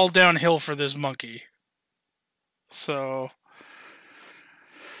literally all downhill for this monkey. So...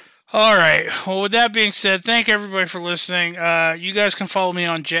 All right. Well, with that being said, thank everybody for listening. You guys can follow me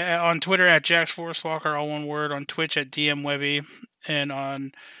on Twitter at JaxForestWalker, all one word, on Twitch at DMWebby, and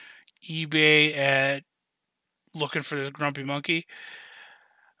on eBay at looking for this grumpy monkey.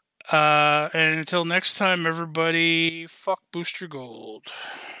 And until next time, everybody, fuck Booster Gold.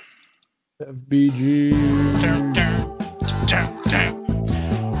 FBG. Down, down, down, down.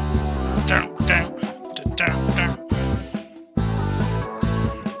 Down, down, down, down.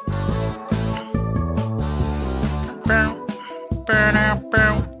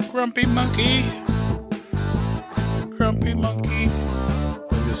 Grumpy monkey. Grumpy monkey.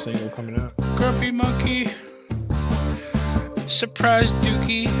 There's a single coming out. Grumpy monkey. Surprise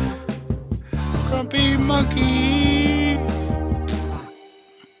Dookie. Grumpy monkey.